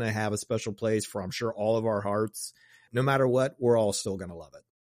always going to have a special place for, I'm sure, all of our hearts. No matter what, we're all still going to love it.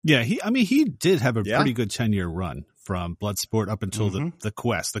 Yeah, he did have a pretty good 10-year run from Bloodsport up until the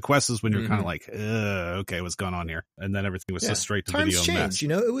Quest. The Quest is when you're kind of like, okay, what's going on here? And then everything was just straight to Times video changed, mess. You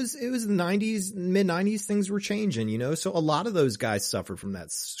know, it was the 90s, mid 90s, things were changing, you know, so a lot of those guys suffered from that.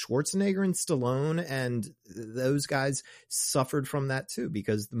 Schwarzenegger and Stallone and those guys suffered from that too,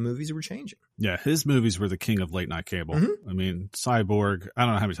 because the movies were changing. Yeah, his movies were the king of late night cable. I mean, Cyborg, I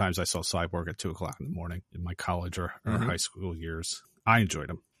don't know how many times I saw Cyborg at 2:00 in the morning in my college or high school years. I enjoyed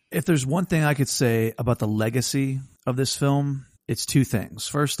him. If there's one thing I could say about the legacy of this film, it's two things.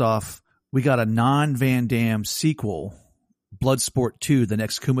 First off, we got a non-Van Damme sequel, Bloodsport 2, The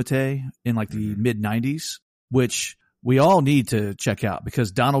Next Kumite, in like the mid-90s, which we all need to check out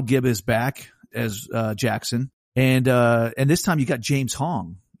because Donald Gibb is back as Jackson. And this time you got James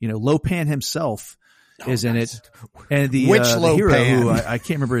Hong. You know, Lopan himself is in it. And the hero, who I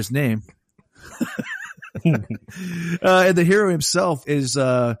can't remember his name. And the hero himself is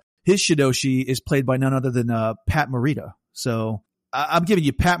his Shidoshi is played by none other than Pat Morita. So I'm giving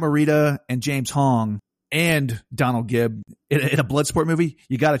you Pat Morita and James Hong and Donald Gibb in a Bloodsport movie.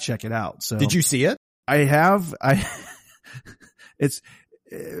 You got to check it out. So did you see it? I have. It's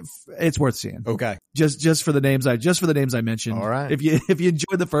worth seeing. Okay, just for the names I mentioned. All right. If you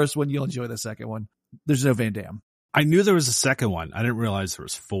enjoyed the first one, you'll enjoy the second one. There's no Van Damme. I knew there was a second one. I didn't realize there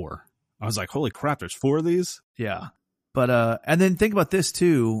was 4. I was like, holy crap, there's 4 of these? Yeah. But, and then think about this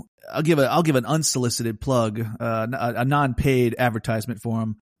too. I'll give an unsolicited plug, a non-paid advertisement for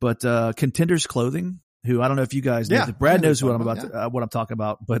him, but, Contenders Clothing, who I don't know if you guys know. Brad knows what I'm talking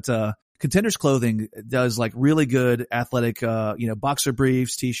about, but, Contenders Clothing does like really good athletic, boxer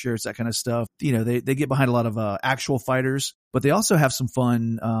briefs, t-shirts, that kind of stuff. You know, they get behind a lot of, actual fighters, but they also have some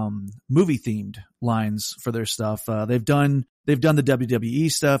fun, movie themed lines for their stuff. They've done the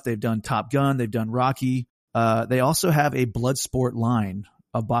WWE stuff. They've done Top Gun. They've done Rocky. They also have a Bloodsport line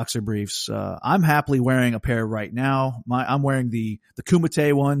of boxer briefs. I'm happily wearing a pair right now. I'm wearing the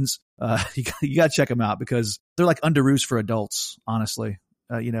Kumite ones. You gotta check them out because they're like underoos for adults, honestly.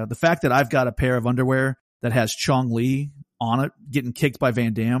 The fact that I've got a pair of underwear that has Chong Li on it getting kicked by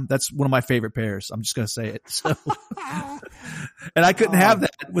Van Damme, that's one of my favorite pairs. I'm just going to say it. So, and I couldn't have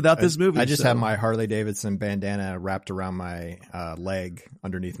that without this movie. I just have my Harley Davidson bandana wrapped around my leg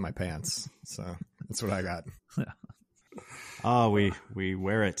underneath my pants. So that's what I got. Oh, we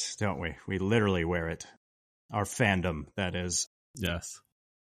wear it, don't we? We literally wear it. Our fandom, that is. Yes.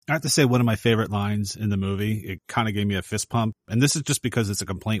 I have to say one of my favorite lines in the movie, it kind of gave me a fist pump. And this is just because it's a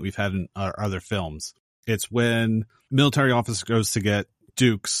complaint we've had in our other films. It's when military officer goes to get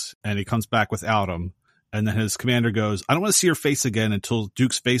Dukes and he comes back without him. And then his commander goes, I don't want to see your face again until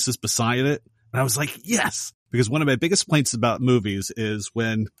Duke's face is beside it. And I was like, yes, because one of my biggest complaints about movies is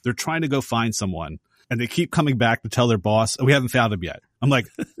when they're trying to go find someone and they keep coming back to tell their boss, we haven't found him yet. I'm like,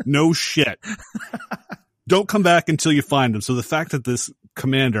 no shit. Don't come back until you find him. So the fact that this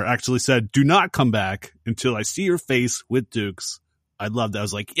commander actually said, do not come back until I see your face with Dukes, I loved that. I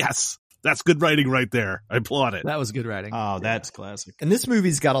was like, yes, that's good writing right there. I applaud it. That was good writing. Oh, that's classic. And this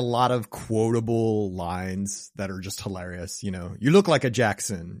movie's got a lot of quotable lines that are just hilarious. You know, you look like a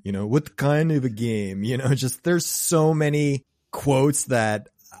Jackson, you know, what kind of a game, you know, just there's so many quotes that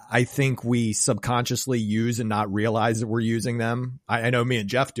I think we subconsciously use and not realize that we're using them. I know me and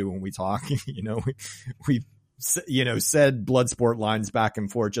Jeff do when we talk, you know, we said Bloodsport lines back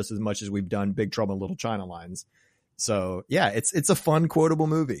and forth just as much as we've done Big Trouble in Little China lines. So yeah, it's a fun quotable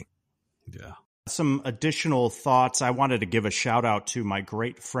movie. Yeah. Some additional thoughts. I wanted to give a shout out to my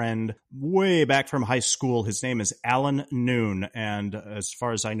great friend way back from high school. His name is Alan Noon. And as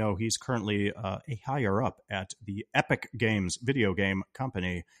far as I know, he's currently a higher up at the Epic Games video game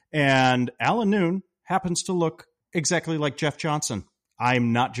company. And Alan Noon happens to look exactly like Jeff Johnson.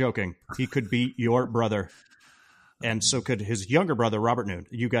 I'm not joking. He could be your brother. And so could his younger brother, Robert Noon.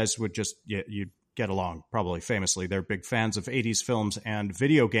 You guys would just, you'd get along, probably famously. They're big fans of 80s films and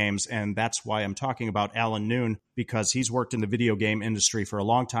video games, and that's why I'm talking about Alan Noon, because he's worked in the video game industry for a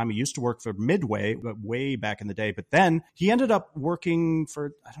long time. He used to work for Midway, but way back in the day, but then he ended up working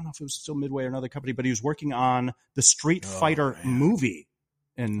for, I don't know if it was still Midway or another company, but he was working on the Street Fighter movie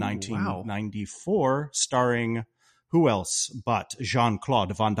in 1994, starring who else but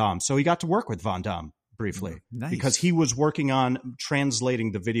Jean-Claude Van Damme. So he got to work with Van Damme briefly, because he was working on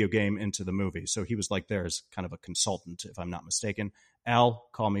translating the video game into the movie. So he was like there as kind of a consultant, if I'm not mistaken. Al,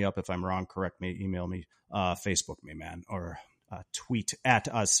 call me up if I'm wrong, correct me, email me, Facebook me, man, or tweet at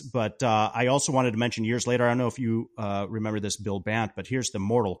us. But I also wanted to mention years later, I don't know if you remember this, Bill Bant, but here's the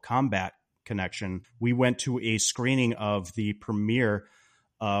Mortal Kombat connection. We went to a screening of the premiere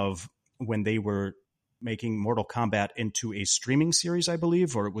of when they were making Mortal Kombat into a streaming series, I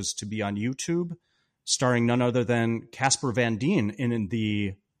believe, or it was to be on YouTube, starring none other than Casper Van Dien in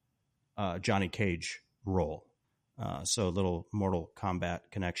the Johnny Cage role. So a little Mortal Kombat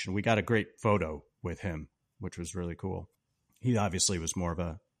connection. We got a great photo with him, which was really cool. He obviously was more of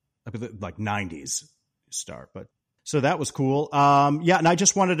a like 90s star, but so that was cool. Yeah, and I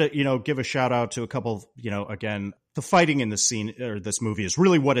just wanted to, give a shout out to a couple, again, the fighting in the scene or this movie is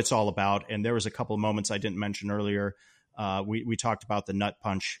really what it's all about. And there was a couple of moments I didn't mention earlier. We talked about the nut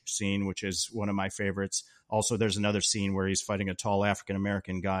punch scene, which is one of my favorites. Also, there's another scene where he's fighting a tall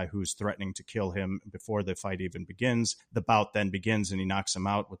African-American guy who's threatening to kill him before the fight even begins. The bout then begins and he knocks him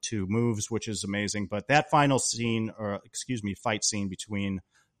out with 2 moves, which is amazing. But that final scene, fight scene between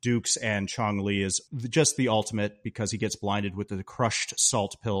Dukes and Chong Li is just the ultimate, because he gets blinded with the crushed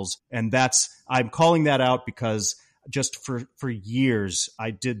salt pills. And I'm calling that out because just for years, I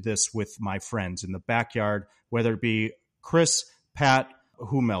did this with my friends in the backyard, whether it be Chris, Pat,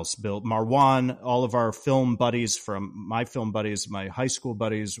 whom else, Bill, Marwan, all of our film buddies my high school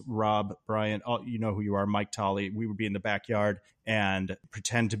buddies, Rob, Brian, you know who you are, Mike Tolley. We would be in the backyard and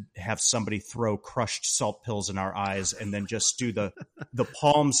pretend to have somebody throw crushed salt pills in our eyes and then just do the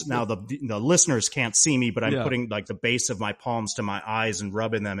palms. Now the listeners can't see me, but I'm putting like the base of my palms to my eyes and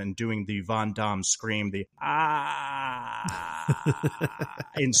rubbing them and doing the Van Damme scream, the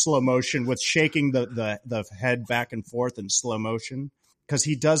in slow motion with shaking the head back and forth in slow motion. Because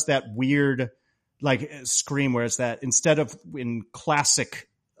he does that weird like scream where it's that instead of in classic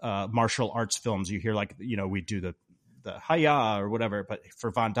martial arts films, you hear like, we do the hi-ya or whatever, but for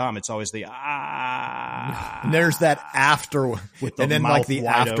Van Damme, it's always the And there's that after, with and then like the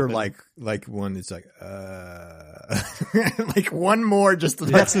after, open. like one is like like one more just to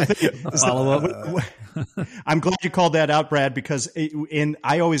that's the thing. Follow up. I'm glad you called that out, Brad, because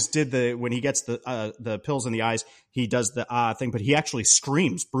I always did when he gets the pills in the eyes, he does the thing, but he actually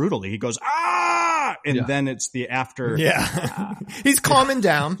screams brutally. He goes and then it's the after. Yeah, he's calming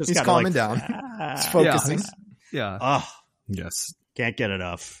down. He's calming down. He's focusing. Yeah. Yes. Can't get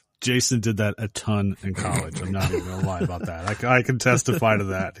enough. Jason did that a ton in college. I'm not even going to lie about that. I can testify to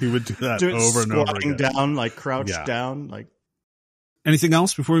that. He would do that over and over again. Down, like crouched down. Like. Anything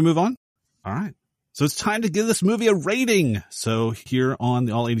else before we move on? All right. So it's time to give this movie a rating. So here on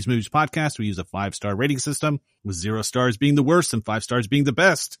the All 80s Movies podcast, we use a 5-star rating system, with 0 stars being the worst and 5 stars being the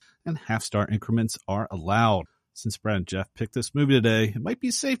best. And half-star increments are allowed. Since Brad and Jeff picked this movie today, it might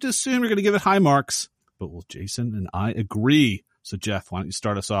be safe to assume we're going to give it high marks. But will Jason and I agree? So, Jeff, why don't you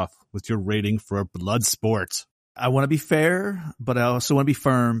start us off with your rating for Bloodsport? I want to be fair, but I also want to be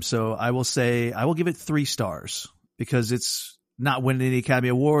firm. So I will say I will give it 3 stars because it's not winning any Academy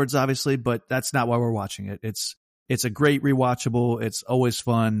Awards, obviously, but that's not why we're watching it. It's It's a great rewatchable. It's always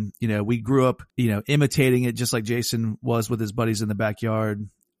fun. We grew up, imitating it just like Jason was with his buddies in the backyard.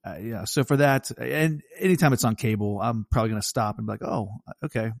 Yeah. So for that, and anytime it's on cable, I'm probably going to stop and be like, oh,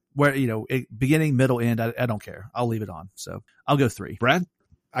 okay. Where, beginning, middle, end, I don't care. I'll leave it on. So I'll go 3. Brad?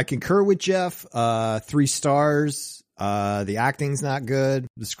 I concur with Jeff. 3 stars. The acting's not good.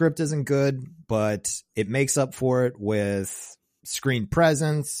 The script isn't good, but it makes up for it with screen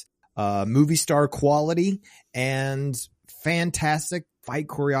presence, movie star quality, and fantastic fight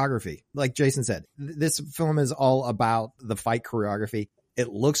choreography. Like Jason said, this film is all about the fight choreography. It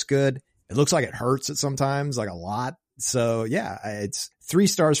looks good. It looks like it hurts at sometimes, like a lot. So yeah, it's 3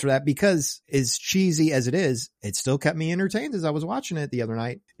 stars for that, because as cheesy as it is, it still kept me entertained as I was watching it the other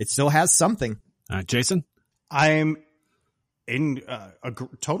night. It still has something. Jason? I'm in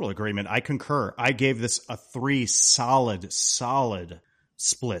total agreement. I concur. I gave this a 3 solid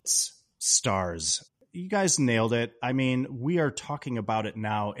splits stars. You guys nailed it. I mean, we are talking about it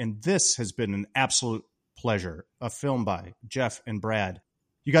now, and this has been an absolute pleasure. A film by Jeff and Brad.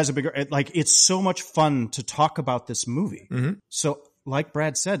 You guys have been like, it's so much fun to talk about this movie. Mm-hmm. So like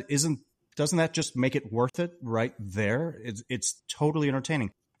Brad said, doesn't that just make it worth it right there? It's totally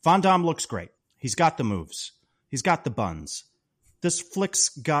entertaining. Van Damme looks great. He's got the moves. He's got the buns. This flick's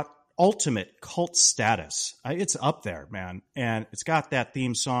got ultimate cult status. It's up there, man. And it's got that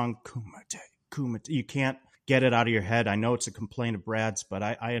theme song, Kumite, Kumite. You can't get it out of your head. I know it's a complaint of Brad's, but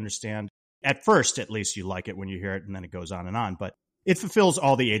I understand. At first, at least, you like it when you hear it, and then it goes on and on. But it fulfills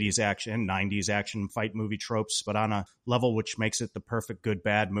all the 80s action, 90s action fight movie tropes, but on a level which makes it the perfect good,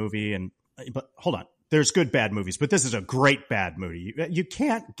 bad movie. But hold on. There's good, bad movies, but this is a great bad movie. You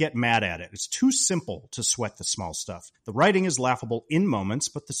can't get mad at it. It's too simple to sweat the small stuff. The writing is laughable in moments,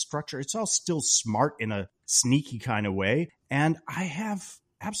 but the structure, it's all still smart in a sneaky kind of way. And I have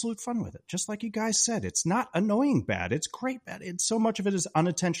absolute fun with it. Just like you guys said, it's not annoying bad. It's great bad. So much of it is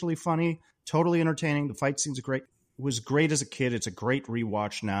unintentionally funny, totally entertaining. The fight scenes are great. It was great as a kid. It's a great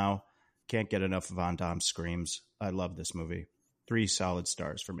rewatch now. Can't get enough of Van Damme screams. I love this movie. 3 solid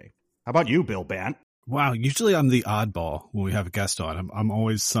stars for me. How about you, Bill Bant? Wow. Usually I'm the oddball when we have a guest on. I'm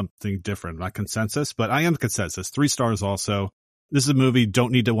always something different, not consensus, but I am consensus. 3 stars also. This is a movie.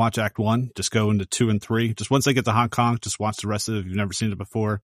 Don't need to watch Act 1. Just go into 2 and 3. Just once they get to Hong Kong, just watch the rest of it if you've never seen it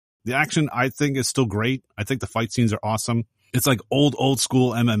before. The action, I think, is still great. I think the fight scenes are awesome. It's like old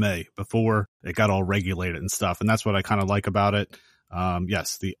school MMA before it got all regulated and stuff. And that's what I kind of like about it.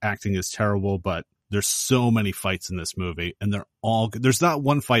 Yes, the acting is terrible, but there's so many fights in this movie, and they're all good. There's not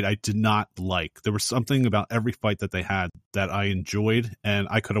one fight I did not like. There was something about every fight that they had that I enjoyed, and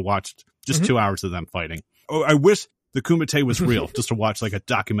I could have watched just 2 hours of them fighting. Oh, I wish the Kumite was real, just to watch like a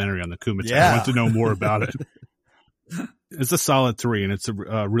documentary on the Kumite. Yeah. I want to know more about it. It's a solid 3, and it's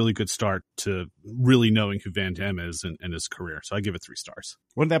a really good start to really knowing who Van Damme is in his career. So I give it 3 stars.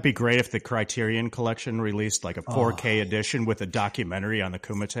 Wouldn't that be great if the Criterion Collection released like a 4K edition with a documentary on the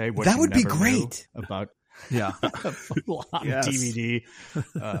Kumite? That would be great. About yeah, full-on DVD,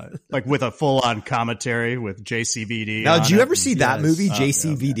 like with a full-on commentary with JCVD. Now, did you ever see that movie,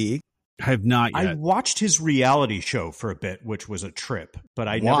 JCVD? I have not yet. I watched his reality show for a bit, which was a trip, but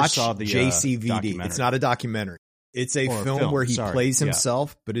I never saw the JCVD. It's not a documentary. It's a film where he plays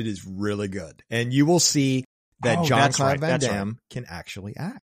himself, but it is really good. And you will see that Jean-Claude Van Damme can actually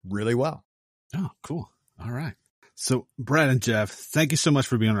act really well. Oh, cool. All right. So, Brad and Jeff, thank you so much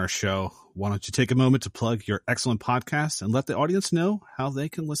for being on our show. Why don't you take a moment to plug your excellent podcast and let the audience know how they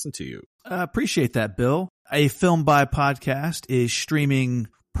can listen to you? I appreciate that, Bill. A Film by Podcast is streaming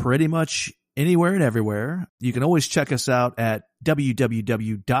pretty much anywhere and everywhere. You can always check us out at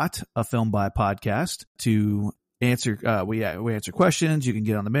www.afilmbypodcast to answer. We answer questions. You can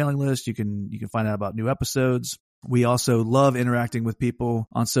get on the mailing list. You can find out about new episodes. We also love interacting with people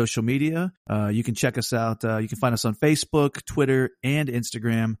on social media. You can check us out. You can find us on Facebook, Twitter, and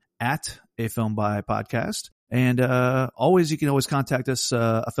Instagram at A Film by Podcast. And you can always contact us,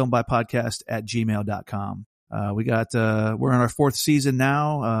 a film by podcast at gmail.com. We're on our 4th season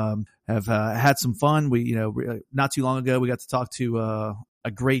now. Have had some fun. Not too long ago, we got to talk to a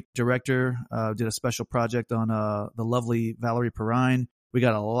great director, did a special project on the lovely Valerie Perrine. We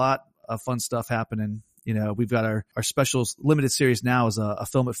got a lot of fun stuff happening. We've got our special limited series now is a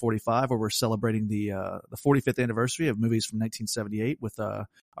film at 45, where we're celebrating the 45th anniversary of movies from 1978 with our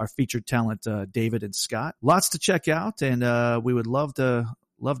featured talent David and Scott. Lots to check out, and we would love to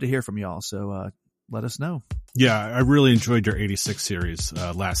hear from y'all. So let us know. Yeah, I really enjoyed your 86 series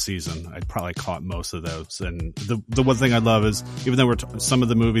last season. I probably caught most of those. And the one thing I love is, even though some of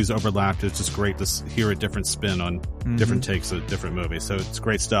the movies overlapped, it's just great to hear a different spin on different takes of different movies. So it's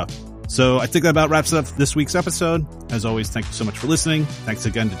great stuff. So I think that about wraps up this week's episode. As always, thank you so much for listening. Thanks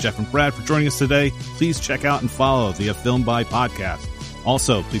again to Jeff and Brad for joining us today. Please check out and follow the A Film By podcast.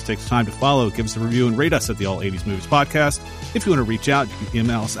 Also, please take the time to follow, give us a review, and rate us at the All 80s Movies Podcast. If you want to reach out, you can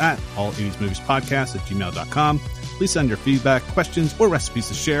email us at all80smoviespodcast@gmail.com. Please send your feedback, questions, or recipes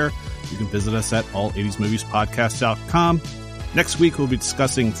to share. You can visit us at all80smoviespodcast.com. Next week, we'll be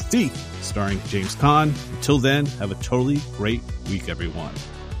discussing Thief, starring James Caan. Until then, have a totally great week, everyone.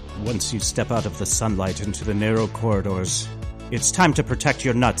 Once you step out of the sunlight into the narrow corridors, it's time to protect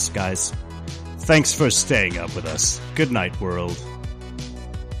your nuts, guys. Thanks for staying up with us. Good night, world.